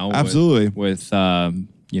right now. Absolutely. With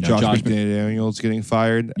Josh McDaniels getting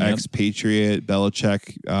fired, yep. Ex-Patriot,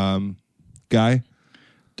 Belichick guy.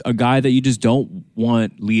 A guy that you just don't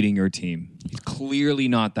want leading your team. He's clearly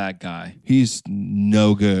not that guy. He's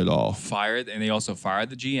no good at all. Fired, and they also fired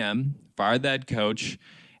the GM, fired the head coach,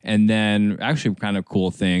 and then actually kind of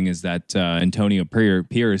cool thing is that Antonio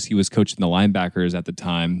Pierce, he was coaching the linebackers at the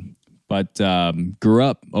time, but grew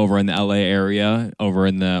up over in the LA area, over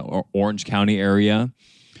in the Orange County area.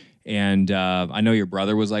 And I know your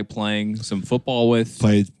brother was like playing some football with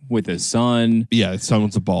his son. Yeah, his son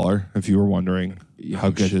was a baller, if you were wondering. how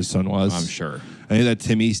good his son was. I'm sure. I think that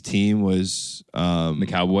Timmy's team was the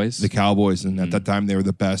Cowboys. The Cowboys, and at that time they were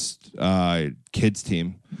the best kids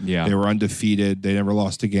team. Yeah, they were undefeated. They never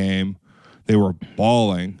lost a game. They were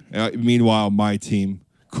balling. Meanwhile, my team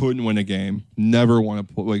couldn't win a game. Never won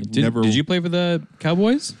a Did you play for the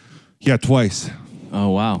Cowboys? Yeah, twice. Oh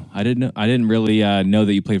wow, I didn't really know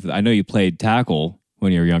that you played for. I know you played tackle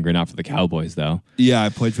when you were younger, not for the Cowboys though. Yeah, I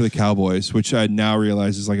played for the Cowboys, which I now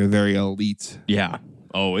realize is like a very elite. Yeah.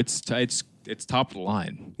 Oh, it's top of the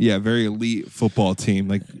line. Yeah, very elite football team.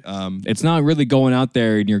 Like, it's not really going out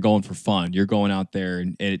there and you're going for fun. You're going out there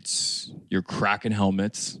and you're cracking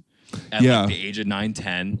helmets at like the age of 9,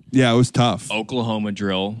 10. Yeah, it was tough. Oklahoma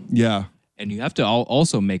drill. Yeah. And you have to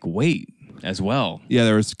also make weight as well. Yeah,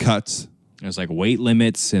 there was cuts. There's like weight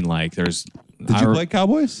limits and like there's. Did you play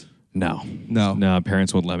Cowboys? No.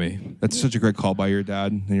 Parents wouldn't let me. That's such a great call by your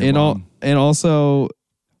dad and your mom. And also,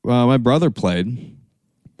 my brother played.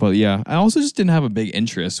 But yeah, I also just didn't have a big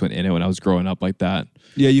interest in it when I was growing up like that.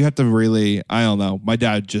 Yeah, you have to really, I don't know. My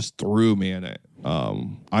dad just threw me in it.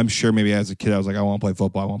 I'm sure maybe as a kid I was like, I want to play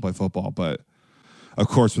football. But of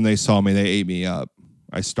course, when they saw me, they ate me up.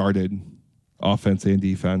 I started offense and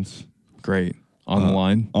defense. Great. On the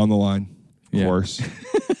line? On the line, of course.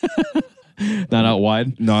 Not out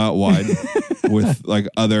wide? Not out wide. With like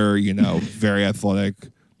other, very athletic,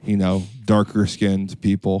 darker skinned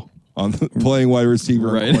people playing wide receiver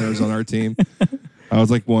players on our team. I was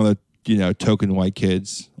like one of the token white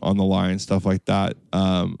kids on the line and stuff like that.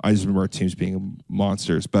 I just remember our teams being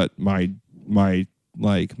monsters, but my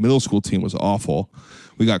like middle school team was awful.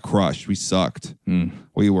 We got crushed. We sucked.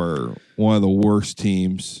 We were one of the worst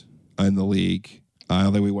teams in the league. I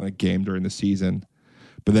don't think we won a game during the season,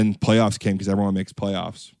 but then playoffs came because everyone makes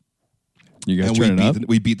playoffs. You guys turn it up?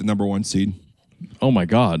 We beat the number 1 seed. Oh my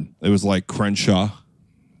God. It was like Crenshaw.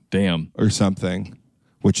 Damn. Or something,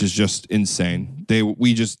 which is just insane.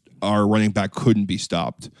 Our running back couldn't be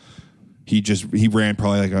stopped. He ran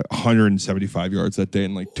probably like 175 yards that day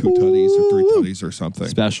and like 2 tutties or 3 tutties or something.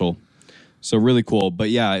 Special. So really cool. But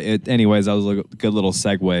yeah, anyways, that was a good little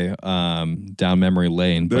segue down memory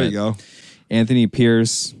lane. There you go. Anthony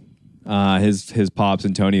Pierce, his pops,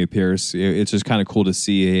 Antonio Pierce. It's just kind of cool to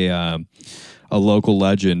see a local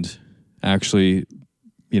legend actually,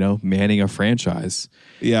 manning a franchise.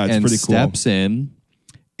 Yeah, it's pretty cool. Steps in,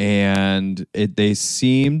 and the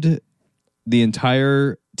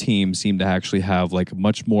entire team seemed to actually have like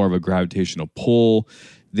much more of a gravitational pull.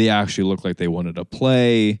 They actually looked like they wanted to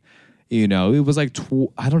play. It was like,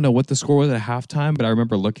 I don't know what the score was at halftime, but I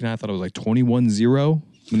remember looking at it, I thought it was like 21-0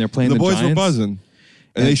 when they're playing the boys Giants. Were buzzing.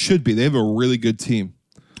 And they should be. They have a really good team.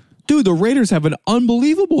 Dude, the Raiders have an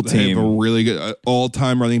unbelievable team. They have a really good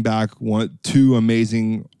all-time running back, 2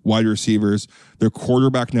 amazing wide receivers. Their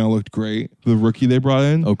quarterback now looked great. The rookie they brought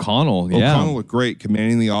in. O'Connell looked great,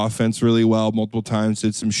 commanding the offense really well multiple times,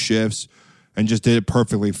 did some shifts, and just did it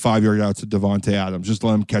perfectly. 5-yard out to Devontae Adams. Just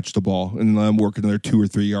let him catch the ball and let him work another 2 or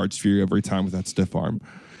 3 yards for you every time with that stiff arm.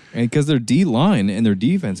 And because their D-line and their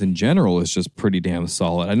defense in general is just pretty damn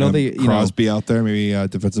solid. I know Crosby out there, maybe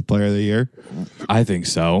Defensive Player of the Year. I think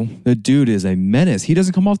so. The dude is a menace. He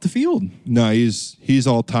doesn't come off the field. No, he's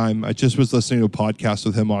all time. I just was listening to a podcast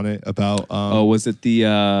with him on it about. Was it the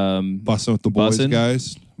Bussin' with the Boys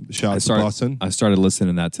guys? Shout out to Bussin'. I started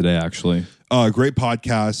listening to that today, actually. Great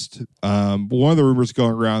podcast. One of the rumors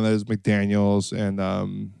going around that is McDaniels and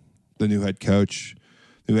the new head coach.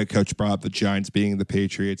 The head coach brought up the Giants beating the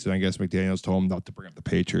Patriots, and I guess McDaniels told him not to bring up the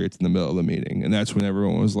Patriots in the middle of the meeting. And that's when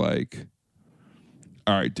everyone was like,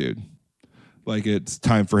 all right, dude. Like, it's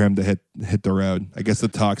time for him to hit the road. I guess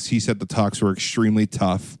he said the talks were extremely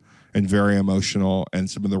tough and very emotional, and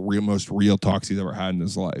some of the most real talks he's ever had in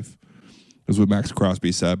his life. Is what Max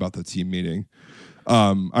Crosby said about the team meeting.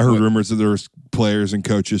 I heard rumors that there was players and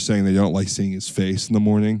coaches saying they don't like seeing his face in the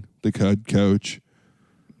morning, the head coach.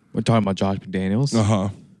 We're talking about Josh McDaniels? Uh-huh.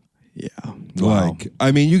 Yeah. Wow.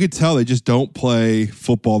 You could tell they just don't play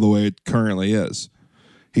football the way it currently is.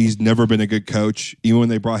 He's never been a good coach. Even when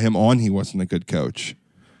they brought him on, he wasn't a good coach.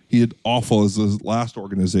 He did awful as the last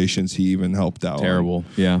organizations he even helped out. Terrible,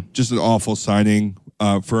 yeah. Just an awful signing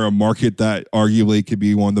for a market that arguably could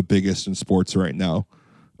be one of the biggest in sports right now.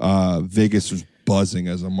 Vegas was buzzing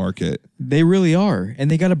as a market. They really are.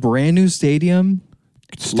 And they got a brand new stadium.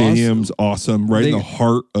 Stadium's awesome, right in the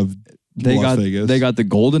heart of Las Vegas. They got the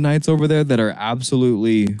Golden Knights over there that are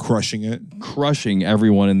absolutely crushing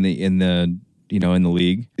everyone in the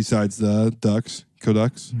league. Besides the Ducks.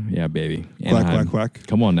 Yeah, baby. Quack, quack.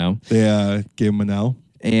 Come on now. They gave him an L.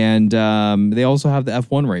 And they also have the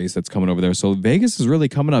F1 race that's coming over there. So Vegas is really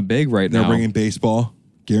coming up big right now. They're bringing baseball,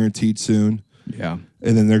 guaranteed soon. Yeah.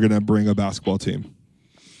 And then they're going to bring a basketball team.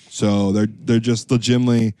 So they're just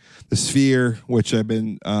legitimately the Sphere, which I've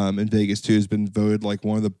been in Vegas too, has been voted like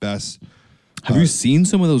one of the best. Have you seen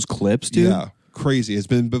some of those clips, dude? Yeah, crazy. It's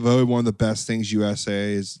been voted one of the best things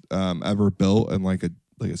USA has ever built in like a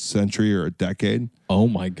century or a decade. Oh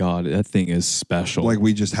my God, that thing is special. Like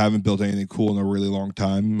we just haven't built anything cool in a really long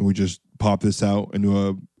time. We just popped this out into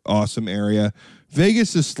a awesome area.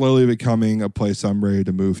 Vegas is slowly becoming a place I'm ready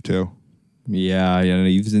to move to. Yeah,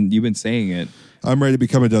 you've been saying it. I'm ready to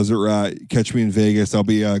become a desert rat. Catch me in Vegas. I'll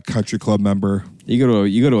be a country club member. You go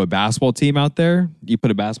to a basketball team out there. You put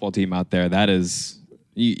a basketball team out there. That is,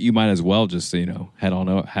 you might as well just head on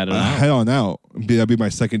out. Head on out. That'd be my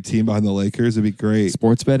second team behind the Lakers. It'd be great.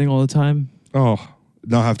 Sports betting all the time. Oh,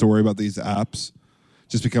 not have to worry about these apps.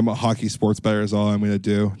 Just become a hockey sports bettor is all I'm going to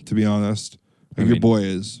do. To be honest, your boy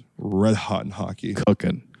is red hot in hockey.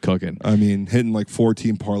 Cooking. I mean, hitting like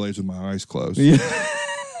 14 parlays with my eyes closed. Yeah.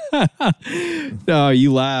 No,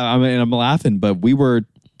 you laugh. I'm laughing, but we were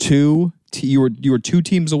you were 2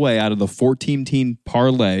 teams away out of the 14-team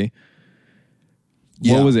parlay.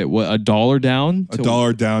 Yeah. What was it? $1 down?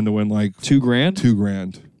 $1 down to win like $2,000?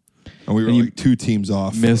 $2,000. And we were like 2 teams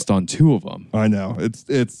off. Missed on 2 of them. I know.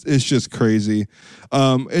 It's just crazy.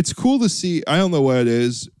 It's cool to see. I don't know what it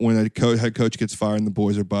is when a head coach gets fired and the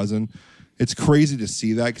boys are buzzing. It's crazy to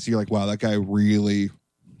see that because you're like, wow, that guy really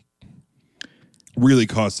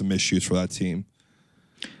caused some issues for that team.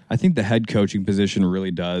 I think the head coaching position really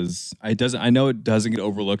does. I know it doesn't get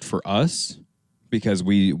overlooked for us because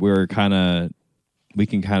we can kind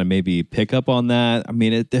of maybe pick up on that. I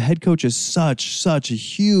mean, the head coach is such a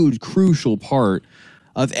huge, crucial part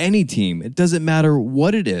of any team. It doesn't matter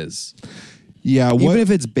what it is. Yeah, even if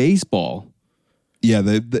it's baseball. Yeah,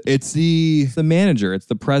 it's the manager. It's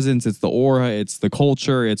the presence. It's the aura. It's the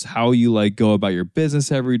culture. It's how you go about your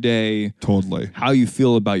business every day. Totally. How you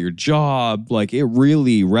feel about your job. Like it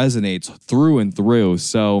really resonates through and through.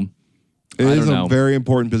 So it is a very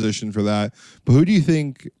important position for that. But who do you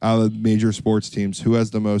think out of major sports teams,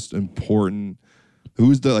 who's the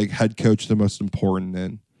head coach the most important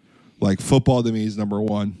in? Like football to me is number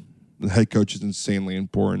 1. The head coach is insanely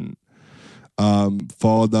important.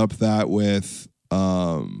 Followed up that with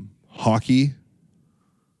hockey,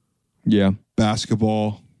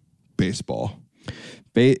 basketball, baseball.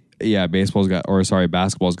 Basketball's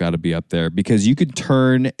got to be up there because you could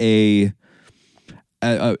turn a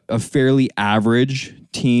fairly average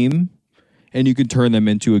team and you could turn them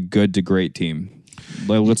into a good to great team.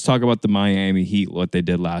 Let's talk about the Miami Heat, what they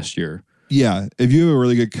did last year. Yeah, if you have a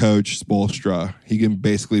really good coach, Spoelstra, he can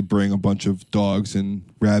basically bring a bunch of dogs and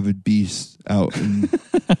rabid beasts out and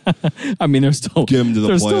I mean, they're still get them to the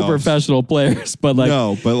playoffs. Still professional players, but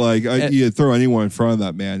you throw anyone in front of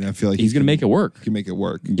that man, I feel like he's going to make it work. He can make it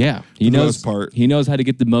work. Yeah, he knows how to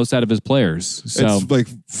get the most out of his players. So it's like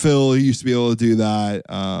Phil used to be able to do that.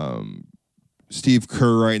 Steve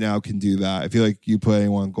Kerr right now can do that. I feel like you put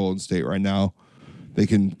anyone in Golden State right now, they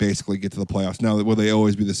can basically get to the playoffs. Now, will they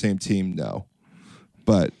always be the same team? No.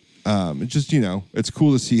 But it's just, it's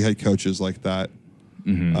cool to see head coaches like that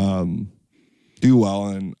do well.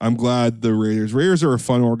 And I'm glad the Raiders are a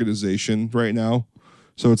fun organization right now.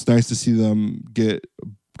 So it's nice to see them get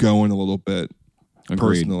going a little bit.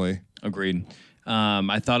 Personally. Agreed.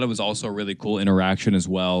 I thought it was also a really cool interaction as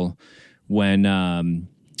well when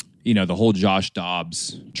the whole Josh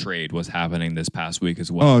Dobbs trade was happening this past week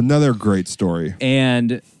as well. Oh, another great story.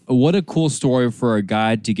 And what a cool story for a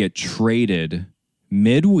guy to get traded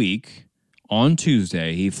midweek on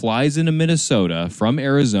Tuesday. He flies into Minnesota from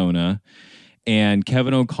Arizona, and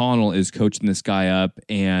Kevin O'Connell is coaching this guy up.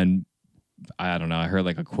 And I don't know, I heard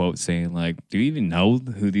a quote saying do you even know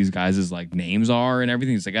who these guys' names are and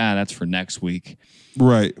everything? He's like, that's for next week.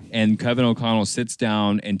 Right. And Kevin O'Connell sits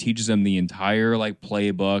down and teaches him the entire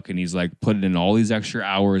playbook, and he's putting in all these extra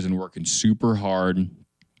hours and working super hard.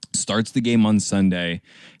 Starts the game on Sunday,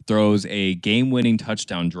 throws a game-winning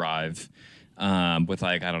touchdown drive with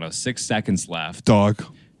 6 seconds left. Dog.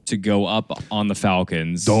 To go up on the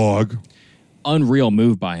Falcons. Dog. Unreal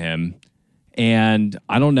move by him. And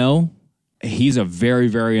I don't know, he's a very,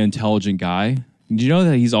 very intelligent guy. Did you know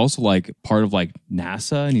that he's also part of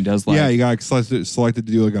NASA and he does he got selected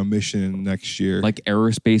to do a mission next year,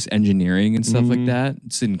 aerospace engineering and stuff like that.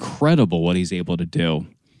 It's incredible what he's able to do.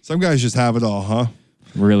 Some guys just have it all, huh?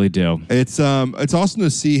 Really do. It's awesome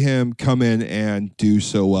to see him come in and do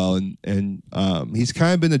so well, and he's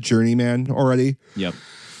kind of been a journeyman already. Yep.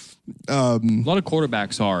 A lot of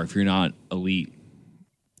quarterbacks are if you're not elite.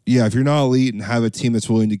 Yeah, if you're not elite and have a team that's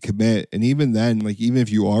willing to commit, and even then, even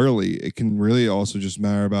if you are elite, it can really also just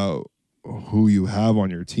matter about who you have on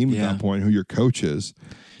your team at that point, who your coach is.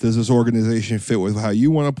 Does this organization fit with how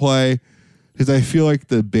you want to play? Because I feel like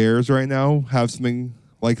the Bears right now have something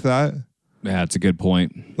like that. Yeah, that's a good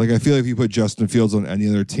point. Like, I feel like if you put Justin Fields on any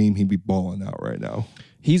other team, he'd be balling out right now.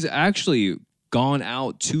 He's actually gone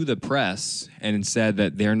out to the press and said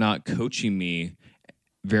that they're not coaching me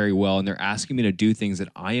very well, and they're asking me to do things that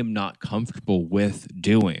I am not comfortable with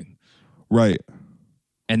doing. Right.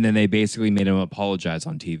 And then they basically made him apologize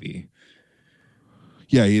on TV.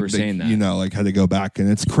 Yeah, he had to go back, and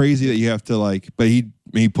it's crazy that you have to but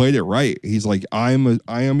he played it right. He's like, I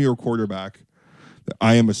am your quarterback.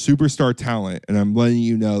 I am a superstar talent, and I'm letting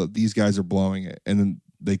you know that these guys are blowing it. And then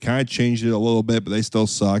they kind of changed it a little bit, but they still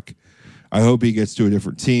suck. I hope he gets to a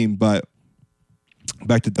different team. But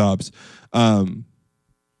back to Dobbs.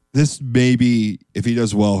 This maybe, if he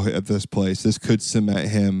does well at this place, this could cement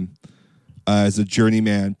him as a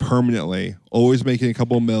journeyman permanently, always making a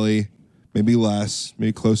couple milli, maybe less,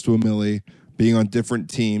 maybe close to a milli, being on different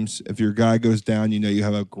teams. If your guy goes down, you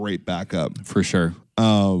have a great backup. For sure. I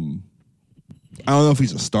don't know if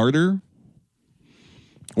he's a starter.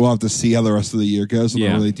 We'll have to see how the rest of the year goes with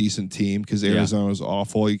a really decent team because Arizona is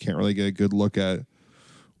awful. You can't really get a good look at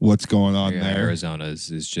what's going on there. Arizona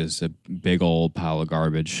is just a big old pile of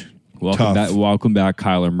garbage. Welcome back,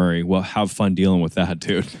 Kyler Murray. Well, have fun dealing with that,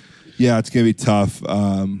 dude. Yeah, it's going to be tough.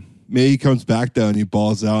 Maybe he comes back, though, and he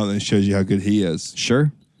balls out and it shows you how good he is.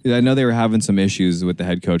 Sure. I know they were having some issues with the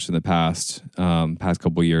head coach in the past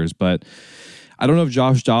couple of years, but I don't know if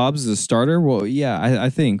Josh Dobbs is a starter. Well, yeah, I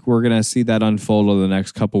think we're going to see that unfold over the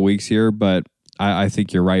next couple of weeks here, but I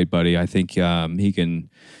think you're right, buddy. I think he can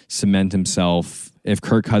cement himself. If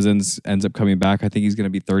Kirk Cousins ends up coming back, I think he's going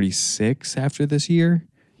to be 36 after this year.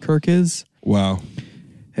 Kirk is. Wow.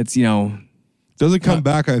 It's, doesn't come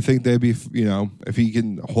back, I think they'd be, if he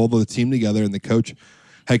can hold the team together and the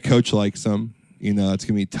head coach likes him, it's going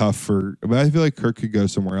to be tough but I feel like Kirk could go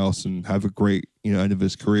somewhere else and have a great, end of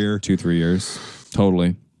his career. 2-3 years.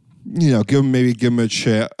 Totally. Give him a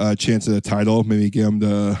chance at a title. Maybe get him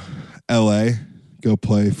to LA, go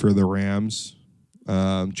play for the Rams.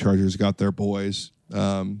 Chargers got their boys.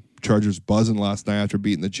 Chargers buzzing last night after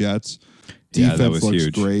beating the Jets. Defense looks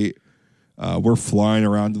huge. Great. We're flying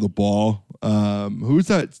around to the ball. Who's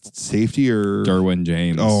that safety or Derwin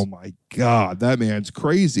James? Oh my God, that man's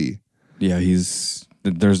crazy. Yeah,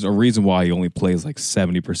 there's a reason why he only plays like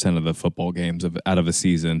 70% of the football games out of a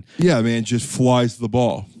season. Yeah, man, just flies to the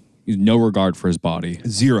ball. He's no regard for his body.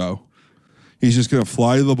 Zero. He's just gonna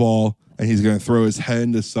fly to the ball. And he's going to throw his head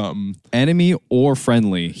into something. Enemy or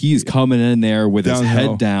friendly. He's coming in there with his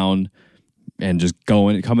head down and just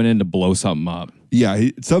coming in to blow something up. Yeah,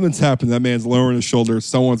 something's happened. That man's lowering his shoulders.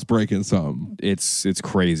 Someone's breaking something. It's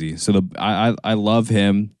crazy. So I love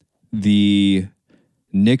him. The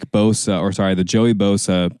Joey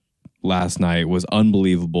Bosa last night was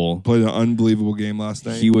unbelievable. Played an unbelievable game last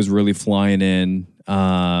night. He was really flying in.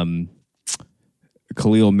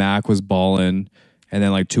 Khalil Mack was balling. And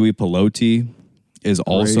then Tui Pelote is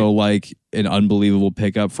also an unbelievable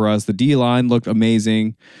pickup for us. The D-line looked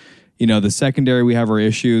amazing. The secondary, we have our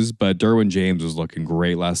issues, but Derwin James was looking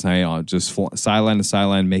great last night on just sideline to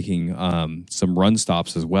sideline, making some run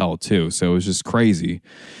stops as well, too. So it was just crazy.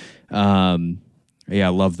 I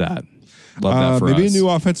love that. Love that for maybe us. A new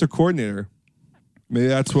offensive coordinator. Maybe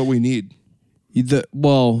that's what we need. I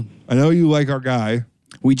know you like our guy.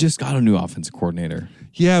 We just got a new offensive coordinator.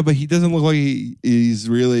 Yeah, but he doesn't look like he's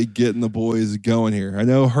really getting the boys going here. I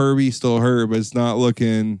know Herbie's still hurt, but it's not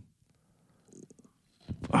looking,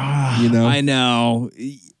 I know.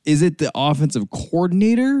 Is it the offensive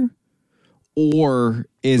coordinator or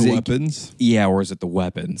is it weapons? Yeah, or is it the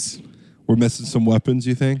weapons? We're missing some weapons,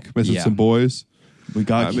 you think? Missing some boys? We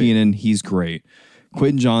got Keenan. He's great.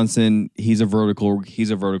 Quentin Johnson, he's a vertical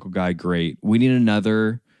guy. Great. We need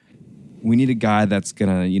a guy that's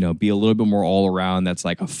going to, be a little bit more all around. That's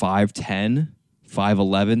like a 5'10",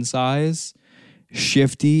 5'11" size,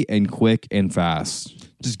 shifty and quick and fast.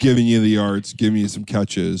 Just giving you the yards, giving you some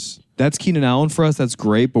catches. That's Keenan Allen for us. That's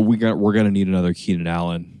great, but we're going to need another Keenan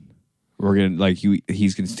Allen. We're going to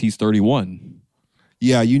he's 31.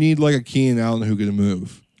 Yeah, you need a Keenan Allen who can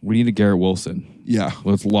move. We need a Garrett Wilson. Yeah.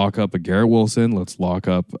 Let's lock up a Garrett Wilson. Let's lock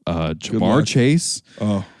up Jamar Chase.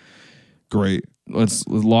 Oh, great. Let's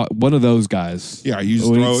lock one of those guys. Yeah, you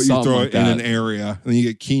throw it in an area. And then you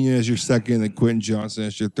get Keenan as your second and Quentin Johnson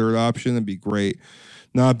as your third option. That'd be great.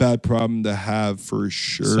 Not a bad problem to have for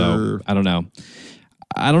sure. So, I don't know.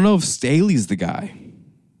 I don't know if Staley's the guy.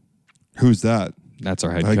 Who's that? That's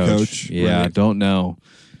our head coach. Yeah, right. I don't know.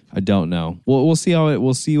 We'll see how it.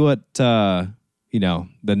 We'll see what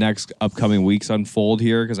the next upcoming weeks unfold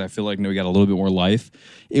here, because I feel like we got a little bit more life.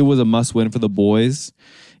 It was a must win for the boys.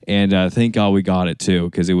 And thank God we got it too,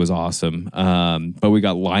 because it was awesome. But we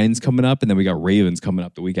got Lions coming up, and then we got Ravens coming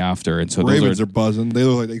up the week after. And so Ravens are buzzing. They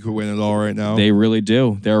look like they could win it all right now. They really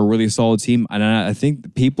do. They're a really solid team, and I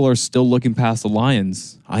think people are still looking past the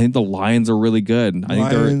Lions. I think the Lions are really good. I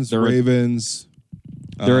think they're Ravens.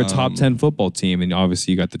 They're a top 10 football team, and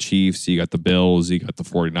obviously you got the Chiefs, you got the Bills, you got the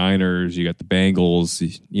 49ers, you got the Bengals.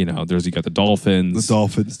 You got the Dolphins. The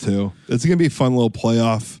Dolphins too. It's gonna be a fun little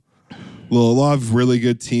playoff. A lot of really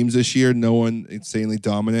good teams this year. No one insanely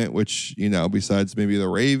dominant, which, besides maybe the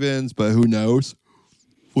Ravens, but who knows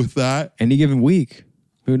with that? Any given week.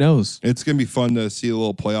 Who knows? It's going to be fun to see a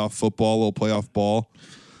little playoff football, a little playoff ball.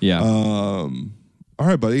 Yeah. All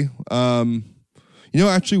right, buddy.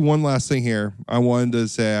 Actually, one last thing here. I wanted to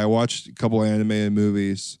say I watched a couple animated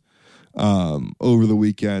movies over the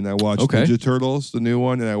weekend. I watched Ninja Turtles, the new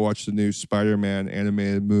one, and I watched the new Spider-Man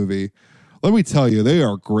animated movie. Let me tell you, they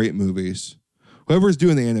are great movies. Whoever's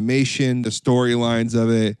doing the animation, the storylines of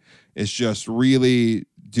it, is just really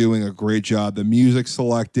doing a great job. The music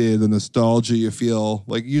selected, the nostalgia you feel.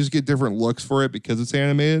 Like, you just get different looks for it because it's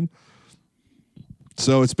animated.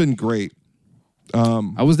 So it's been great.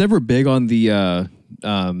 I was never big on the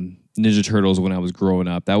Ninja Turtles when I was growing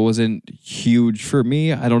up. That wasn't huge for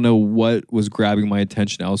me. I don't know what was grabbing my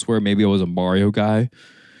attention elsewhere. Maybe I was a Mario guy.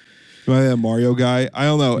 A Mario guy. I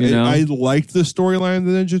don't know. I liked the storyline of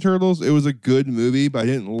the Ninja Turtles. It was a good movie, but I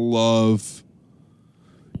didn't love...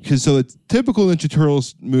 Because the typical Ninja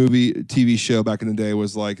Turtles movie, TV show back in the day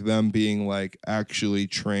was like them being like actually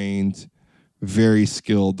trained, very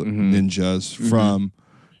skilled ninjas from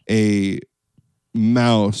a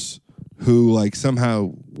mouse who like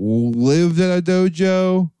somehow lived at a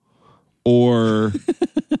dojo or...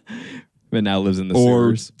 but now lives in the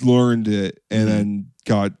sewers. Or learned it and then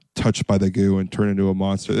got touched by the goo and turned into a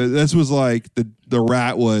monster. This was like the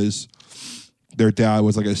rat was, their dad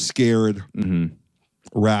was like a scared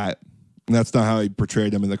rat. And that's not how he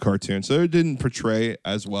portrayed him in the cartoon. So it didn't portray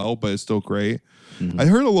as well, but it's still great. I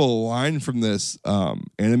heard a little line from this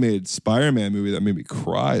animated Spider-Man movie that made me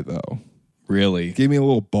cry, though. Really? It gave me a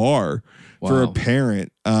little bar for a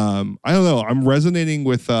parent. I don't know. I'm resonating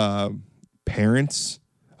with parents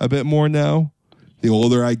a bit more now. The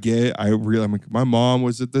older I get, I'm like, my mom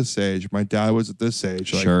was at this age. My dad was at this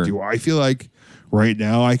age. Like, do I feel like right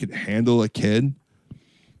now I could handle a kid?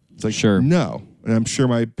 It's like, no. And I'm sure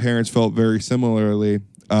my parents felt very similarly.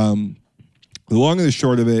 The long and the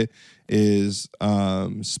short of it is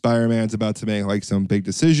Spider-Man's about to make like some big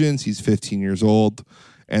decisions. He's 15 years old.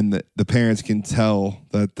 And the parents can tell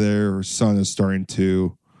that their son is starting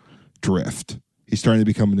to drift. He's starting to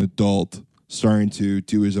become an adult, starting to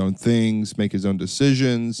do his own things, make his own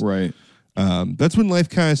decisions. Right. That's when life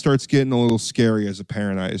kind of starts getting a little scary as a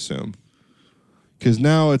parent, I assume. Because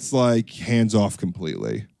now it's like hands off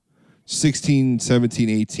completely. 16, 17,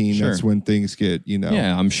 18, that's when things get,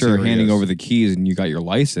 Yeah, I'm sure serious. handing over the keys and you got your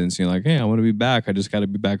license, you're like, hey, I want to be back. I just got to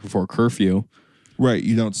be back before curfew. Right.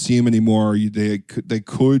 You don't see him anymore. They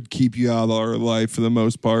could keep you out of our life for the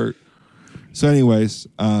most part. So anyways,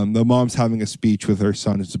 the mom's having a speech with her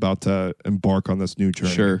son who's about to embark on this new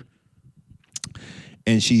journey. Sure.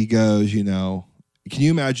 And she goes, can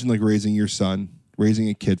you imagine like raising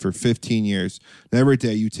a kid for 15 years, and every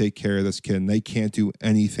day you take care of this kid, and they can't do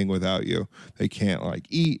anything without you. They can't like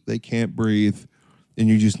eat, they can't breathe, and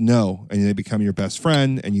you just know, and they become your best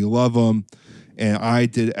friend, and you love them. And I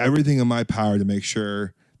did everything in my power to make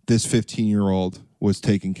sure this 15-year-old was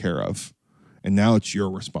taken care of. And now it's your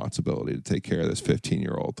responsibility to take care of this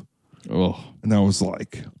 15-year-old. Oh. And I was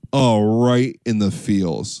like, right in the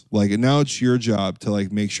feels. Like, and now it's your job to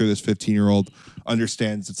like make sure this 15-year-old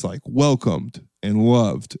understands it's like welcomed and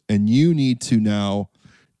loved. And you need to now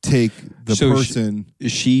take the person.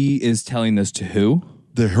 She is telling this to who?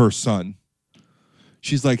 Her son.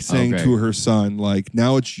 She's like saying to her son, like,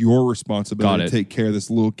 now it's your responsibility to take care of this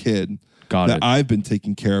little kid that I've been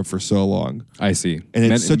taking care of for so long. I see.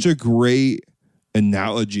 And it's such a great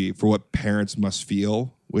analogy for what parents must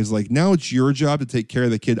feel. Was like, now it's your job to take care of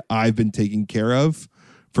the kid I've been taking care of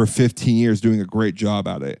for 15 years, doing a great job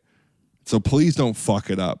at it. So please don't fuck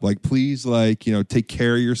it up. Like, please, like, take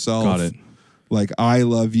care of yourself. Got it. Like, I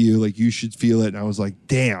love you. Like, you should feel it. And I was like,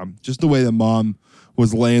 damn, just the way the mom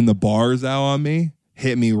was laying the bars out on me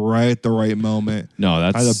hit me right at the right moment. No,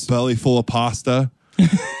 that's... I had a belly full of pasta.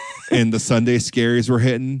 And the Sunday scaries were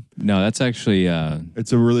hitting. No, that's actually...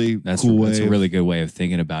 it's a really cool way. It's a really good way of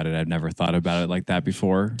thinking about it. I've never thought about it like that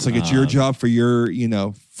before. It's like it's your job for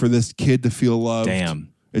for this kid to feel loved.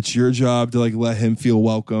 Damn. It's your job to like let him feel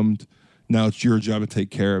welcomed. Now it's your job to take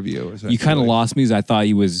care of you. You kind of lost me because I thought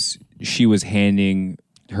she was handing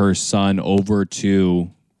her son over to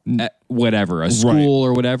whatever, a school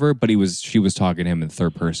or whatever, but she was talking to him in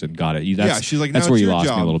third person. Got it. She's like, that's where you lost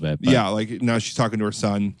me a little bit. But. Yeah, like now she's talking to her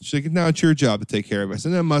son. She's like, now it's your job to take care of us.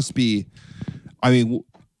 And that must be, I mean,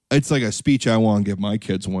 it's like a speech I want to give my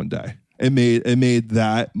kids one day. It made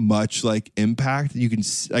that much like impact. You can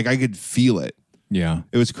like I could feel it. Yeah,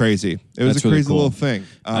 it was crazy. It was a crazy little thing.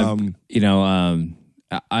 I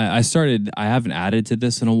started. I haven't added to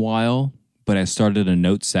this in a while, but I started a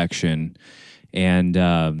note section, and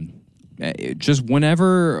just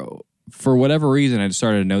whenever, for whatever reason, I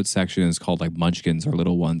started a note section. It's called like Munchkins or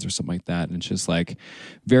Little Ones or something like that, and it's just like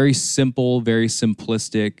very simple, very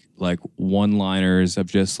simplistic, like one-liners of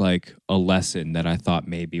just like a lesson that I thought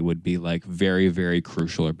maybe would be like very, very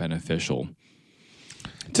crucial or beneficial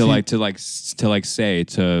to say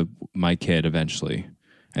to my kid eventually.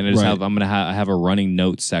 And I just I'm gonna have a running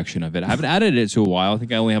note section of it. I haven't added it to a while. I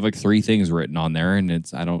think I only have like 3 things written on there, and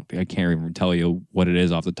I can't even tell you what it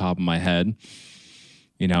is off the top of my head.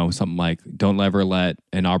 You know, something like, don't ever let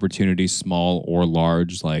an opportunity, small or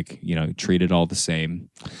large, like, you know, treat it all the same.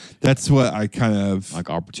 That's what I kind of like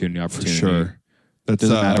opportunity. For sure. That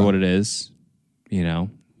doesn't matter what it is, you know,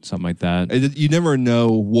 something like that. You never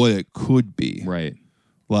know what it could be. Right.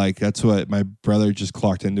 Like, that's what my brother just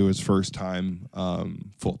clocked into his first time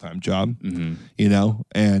full-time job, you know,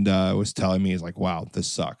 and was telling me, he's like, wow, this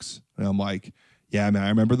sucks. And I'm like, yeah, man, I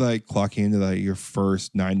remember like clocking into like your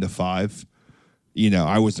first 9 to 5. You know,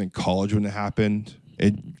 I was in college when it happened.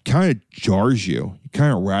 It kind of jars you. It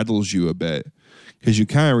kind of rattles you a bit because you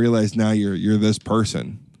kind of realize now you're this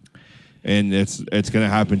person, and it's going to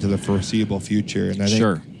happen to the foreseeable future. And I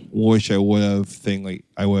think, wish I would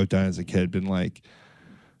have done as a kid, been like,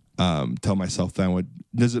 tell myself that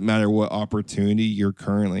doesn't matter what opportunity you're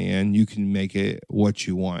currently in, you can make it what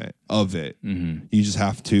you want of it. You just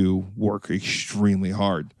have to work extremely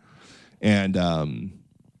hard. And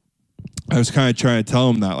I was kind of trying to tell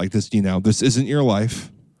him that, like, this, you know, this isn't your life.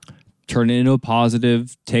 Turn it into a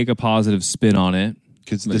positive, take a positive spin on it.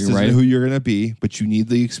 Because this isn't who you're going to be, but you need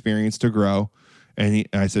the experience to grow. And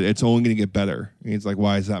I said, it's only going to get better. And he's like,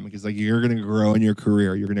 why is that? Because like, you're going to grow in your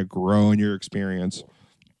career. You're going to grow in your experience.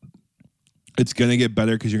 It's going to get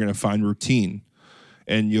better because you're going to find routine,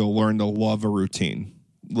 and you'll learn to love a routine.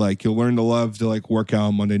 Like, you'll learn to love to like work out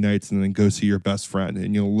on Monday nights and then go see your best friend.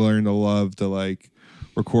 And you'll learn to love to like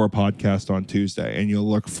record a podcast on Tuesday, and you'll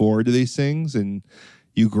look forward to these things, and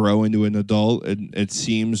you grow into an adult, and it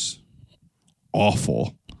seems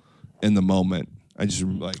awful in the moment. I just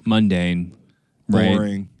like mundane,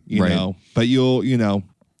 boring, you know, but you'll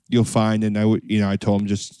find, and I told him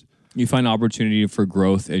just, you find opportunity for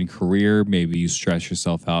growth in career. Maybe you stress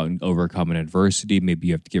yourself out and overcome an adversity. Maybe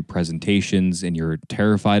you have to give presentations and you're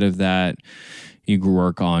terrified of that. You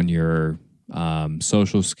work on your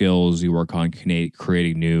social skills. You work on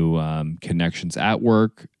creating new connections at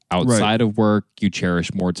work, outside of work. You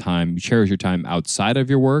cherish more time. You cherish your time outside of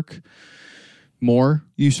your work more.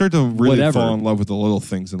 You start to really fall in love with the little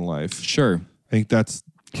things in life. Sure. I think that's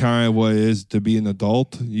kind of what it is to be an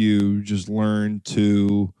adult. You just learn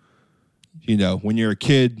to, you know, when you're a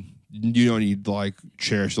kid, you don't need to like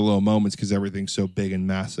cherish the little moments because everything's so big and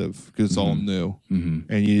massive because it's all new.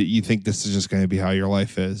 And you think this is just going to be how your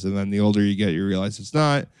life is. And then the older you get, you realize it's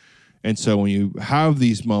not. And so when you have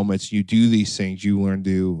these moments, you do these things, you learn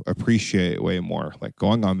to appreciate it way more. Like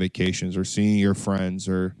going on vacations or seeing your friends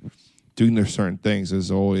or doing their certain things is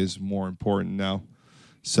always more important now.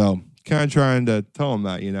 So kind of trying to tell them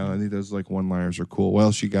that, you know, I think those like one-liners are cool. What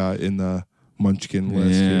else you got in the Munchkin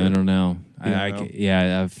list? Yeah, here? I don't know.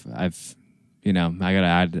 I've you know, I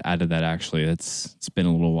gotta add to that. Actually, it's been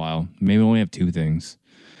a little while. Maybe we only have 2 things.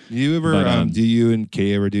 Do you ever do you and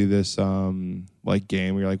Kay ever do this like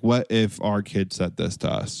game where you're like, what if our kid said this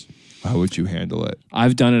to us? How would you handle it?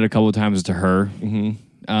 I've done it a couple of times to her.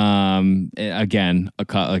 Again,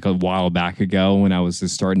 like a while back ago when I was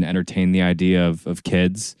just starting to entertain the idea of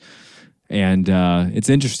kids, and it's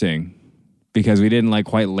interesting because we didn't like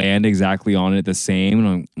quite land exactly on it the same.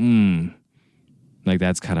 And I'm like, like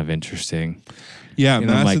that's kind of interesting. Yeah,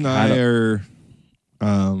 Mass and I are,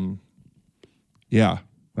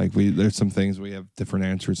 like there's some things we have different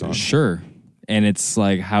answers on. Sure. And it's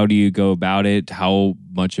like, how do you go about it? How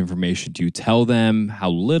much information do you tell them? How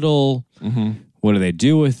little? What do they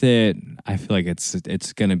do with it? I feel like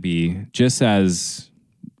it's going to be just as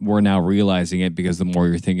we're now realizing it, because the more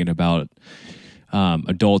you're thinking about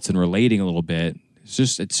adults and relating a little bit,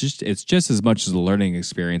 It's just as much as a learning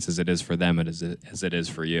experience as it is for them as it is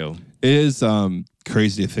for you. It is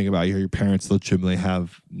crazy to think about. Your parents legitimately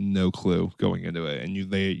have no clue going into it, and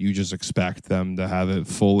you just expect them to have it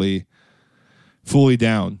fully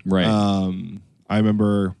down. Right. I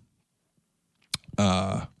remember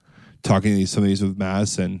talking to some of these with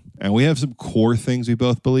Madison, and we have some core things we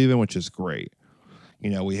both believe in, which is great. We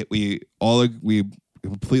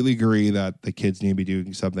completely agree that the kids need to be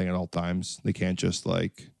doing something at all times. They can't just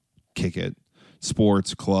like kick it.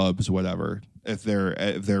 Sports, clubs, whatever. If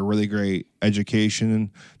they're really great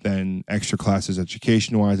education, then extra classes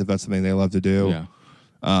education wise, if that's something they love to do.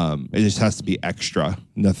 Yeah. It just has to be extra.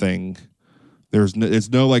 Nothing. It's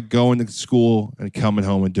no like going to school and coming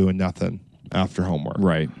home and doing nothing after homework.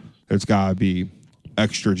 Right. There's gotta be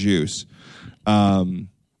extra juice. We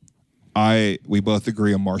both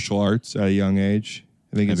agree on martial arts at a young age.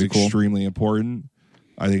 I think it's extremely important.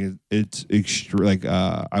 I think it's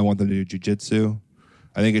I want them to do jujitsu.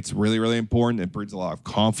 I think it's really, really important. It brings a lot of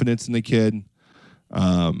confidence in the kid.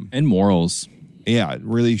 And morals. Yeah,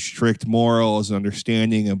 really strict morals,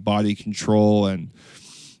 understanding and body control and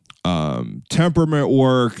temperament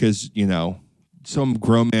work. Because, some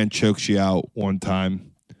grown man chokes you out one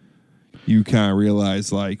time, you kind of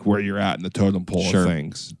realize like where you're at in the totem pole of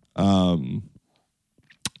things. And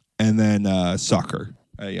then soccer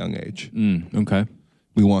at a young age. Okay.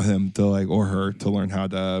 We want him to or her to learn how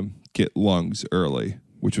to get lungs early,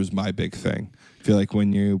 which was my big thing. I feel like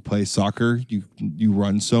when you play soccer, you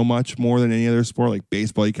run so much more than any other sport. Like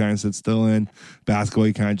baseball, you kind of sit still in. Basketball,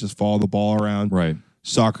 you kind of just follow the ball around. Right.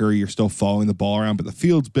 Soccer, you're still following the ball around, but the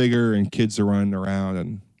field's bigger and kids are running around.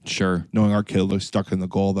 And sure, knowing our kid looks stuck in the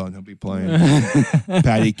goal though, and he'll be playing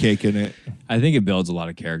patty cake in it. I think it builds a lot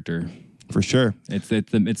of character. For sure. It's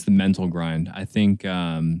the mental grind. I think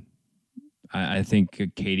I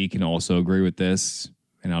think Katie can also agree with this,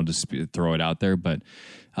 and I'll just throw it out there. But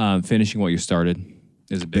finishing what you started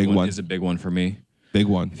is a big one. Is a big one for me. Big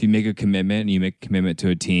one. If you make a commitment and you make a commitment to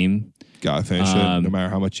a team, gotta finish it, no matter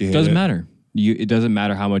how much you hate it. Doesn't matter. It doesn't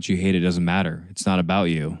matter how much you hate it. It doesn't matter. It's not about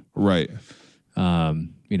you. Right.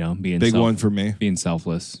 Being big one for me. Being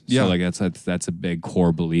selfless. Yeah. So like that's a big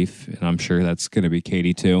core belief, and I'm sure that's going to be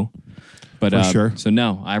Katie too. But for sure. So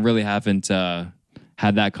no, I really haven't had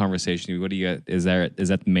that conversation. What do you got? Is that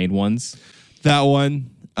the main ones? That one.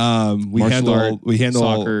 We handle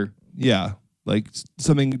soccer. Yeah, like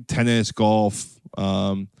something tennis, golf.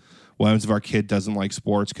 What happens if our kid doesn't like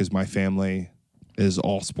sports? Because my family is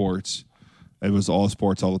all sports. It was all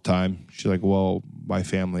sports all the time. She's like, well, my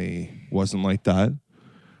family wasn't like that.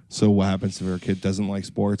 So what happens if our kid doesn't like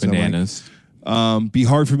sports? Bananas. Be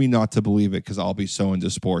hard for me not to believe it because I'll be so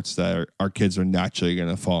into sports that our kids are naturally going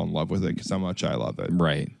to fall in love with it because how much I love it.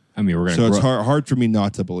 Right. I mean, it's hard for me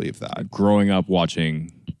not to believe that. Growing up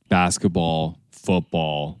watching basketball,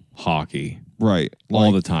 football, hockey. Right.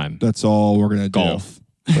 All the time. That's all we're going to do. Golf.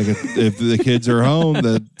 Like if the kids are home,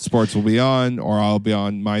 the sports will be on, or I'll be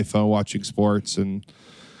on my phone watching sports, and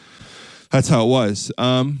that's how it was.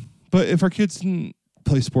 But if our kids didn't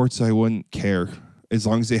play sports, I wouldn't care. As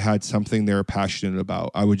long as they had something they were passionate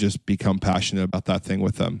about, I would just become passionate about that thing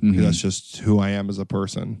with them. Because that's just who I am as a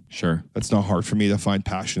person. Sure. It's not hard for me to find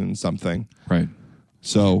passion in something. Right.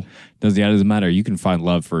 So doesn't matter. You can find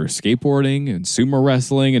love for skateboarding and sumo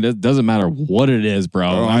wrestling, and it doesn't matter what it is,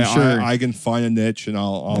 bro. I'm sure I can find a niche and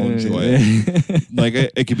I'll enjoy it. Like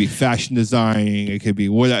it could be fashion designing, it could be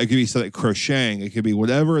something crocheting, it could be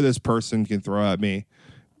whatever this person can throw at me.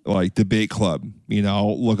 Like debate club,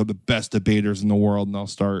 I'll look up the best debaters in the world and I'll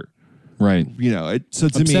start. Right. So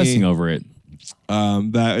to obsessing over it.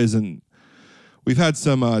 That isn't. We've had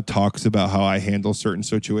some talks about how I handle certain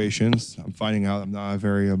situations. I'm finding out I'm not a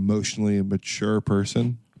very emotionally mature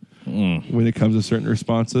person when it comes to certain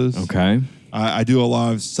responses. Okay. I do a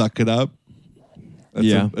lot of suck it up.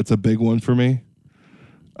 It's a big one for me.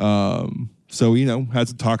 So, had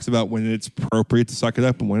some talks about when it's appropriate to suck it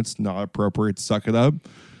up and when it's not appropriate to suck it up.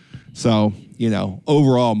 So,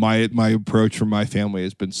 overall, my approach from my family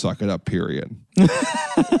has been suck it up, period.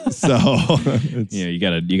 So, you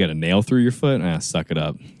got a nail through your foot? Suck it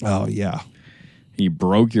up. Oh, yeah. You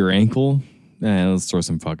broke your ankle? Let's throw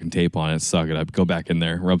some fucking tape on it. Suck it up. Go back in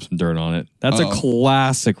there. Rub some dirt on it. That's a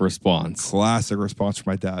classic response. Classic response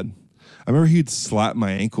from my dad. I remember he'd slap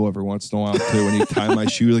my ankle every once in a while, too, when he'd tie my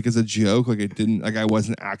shoe, as a joke. I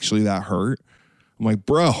wasn't actually that hurt. I'm like,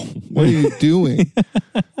 bro, what are you doing?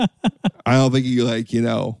 I don't think he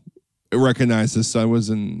recognized his son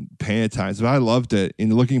was in pain at times, but I loved it.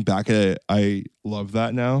 And looking back at it, I love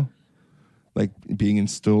that now. Like being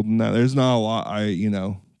instilled in that. There's not a lot I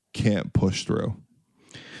can't push through.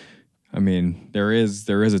 mean, there is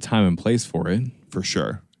a time and place for it. For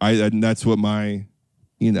sure. And that's what my,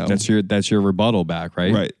 That's your rebuttal back,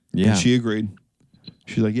 right? Right. Yeah. And she agreed.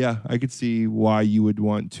 She's like, yeah, I could see why you would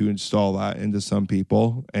want to install that into some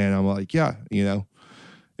people. And I'm like, yeah,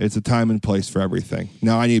 it's a time and place for everything.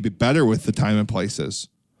 Now I need to be better with the time and places.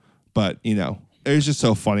 But, it was just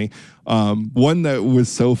so funny. One that was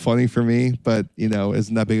so funny for me, but,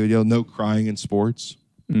 isn't that big of a deal. No crying in sports.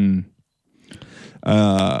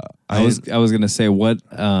 I was going to say what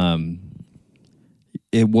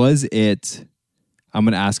I'm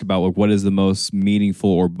going to ask about what is the most meaningful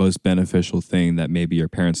or most beneficial thing that maybe your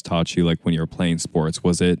parents taught you, like when you were playing sports.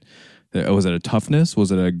 Was it a toughness?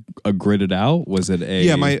 Was it a gritted out? Was it a...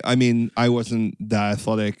 Yeah, I wasn't that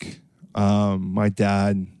athletic. My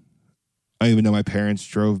dad, I even know my parents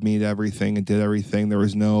drove me to everything and did everything. There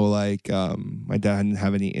was no my dad didn't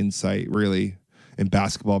have any insight really in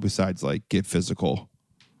basketball besides get physical.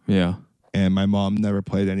 Yeah. And my mom never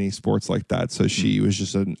played any sports like that. So she was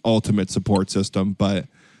just an ultimate support system, but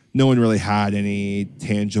no one really had any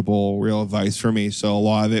tangible, real advice for me. So a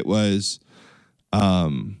lot of it was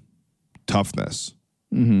toughness.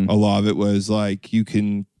 Mm-hmm. A lot of it was you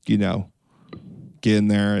can, get in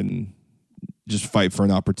there and just fight for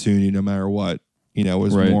an opportunity no matter what,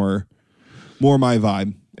 was right. more my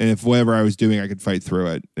vibe. And if whatever I was doing, I could fight through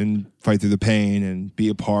it and fight through the pain and be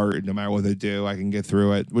a part. And no matter what they do, I can get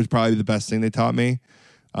through it. Was probably the best thing they taught me.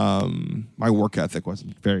 My work ethic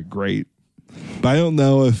wasn't very great, but I don't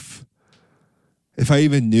know if I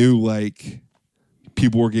even knew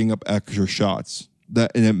people were getting up extra shots and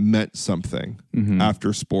it meant something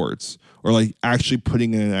after sports or actually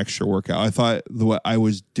putting in an extra workout. I thought what I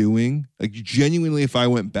was doing, genuinely, if I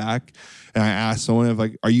went back and I asked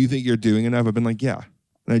someone are you think you're doing enough? I've been yeah.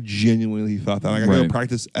 And I genuinely thought that. I go to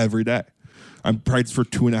practice every day. I'm practice for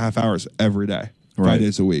 2.5 hours every day, 5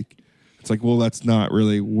 days a week. It's well, that's not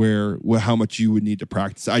really how much you would need to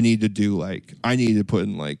practice. I need to do I need to put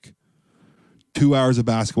in 2 hours of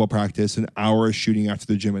basketball practice, an hour of shooting after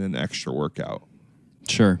the gym, and an extra workout.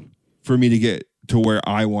 Sure. For me to get to where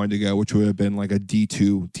I wanted to go, which would have been a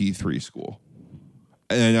D2, D3 school.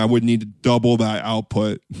 And I would need to double that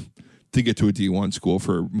output to get to a D1 school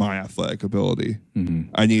for my athletic ability. Mm-hmm.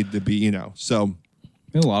 I need to be, so.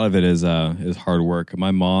 A lot of it is hard work.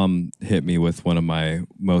 My mom hit me with one of my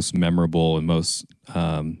most memorable and most,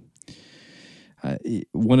 one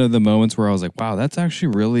of the moments where I was wow, that's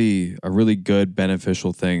actually a really good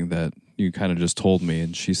beneficial thing that you kind of just told me.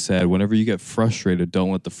 And she said, whenever you get frustrated,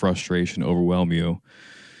 don't let the frustration overwhelm you.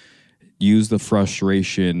 Use the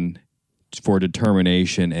frustration for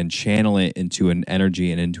determination and channel it into an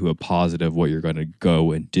energy and into a positive what you're going to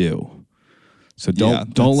go and do. So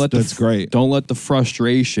don't let the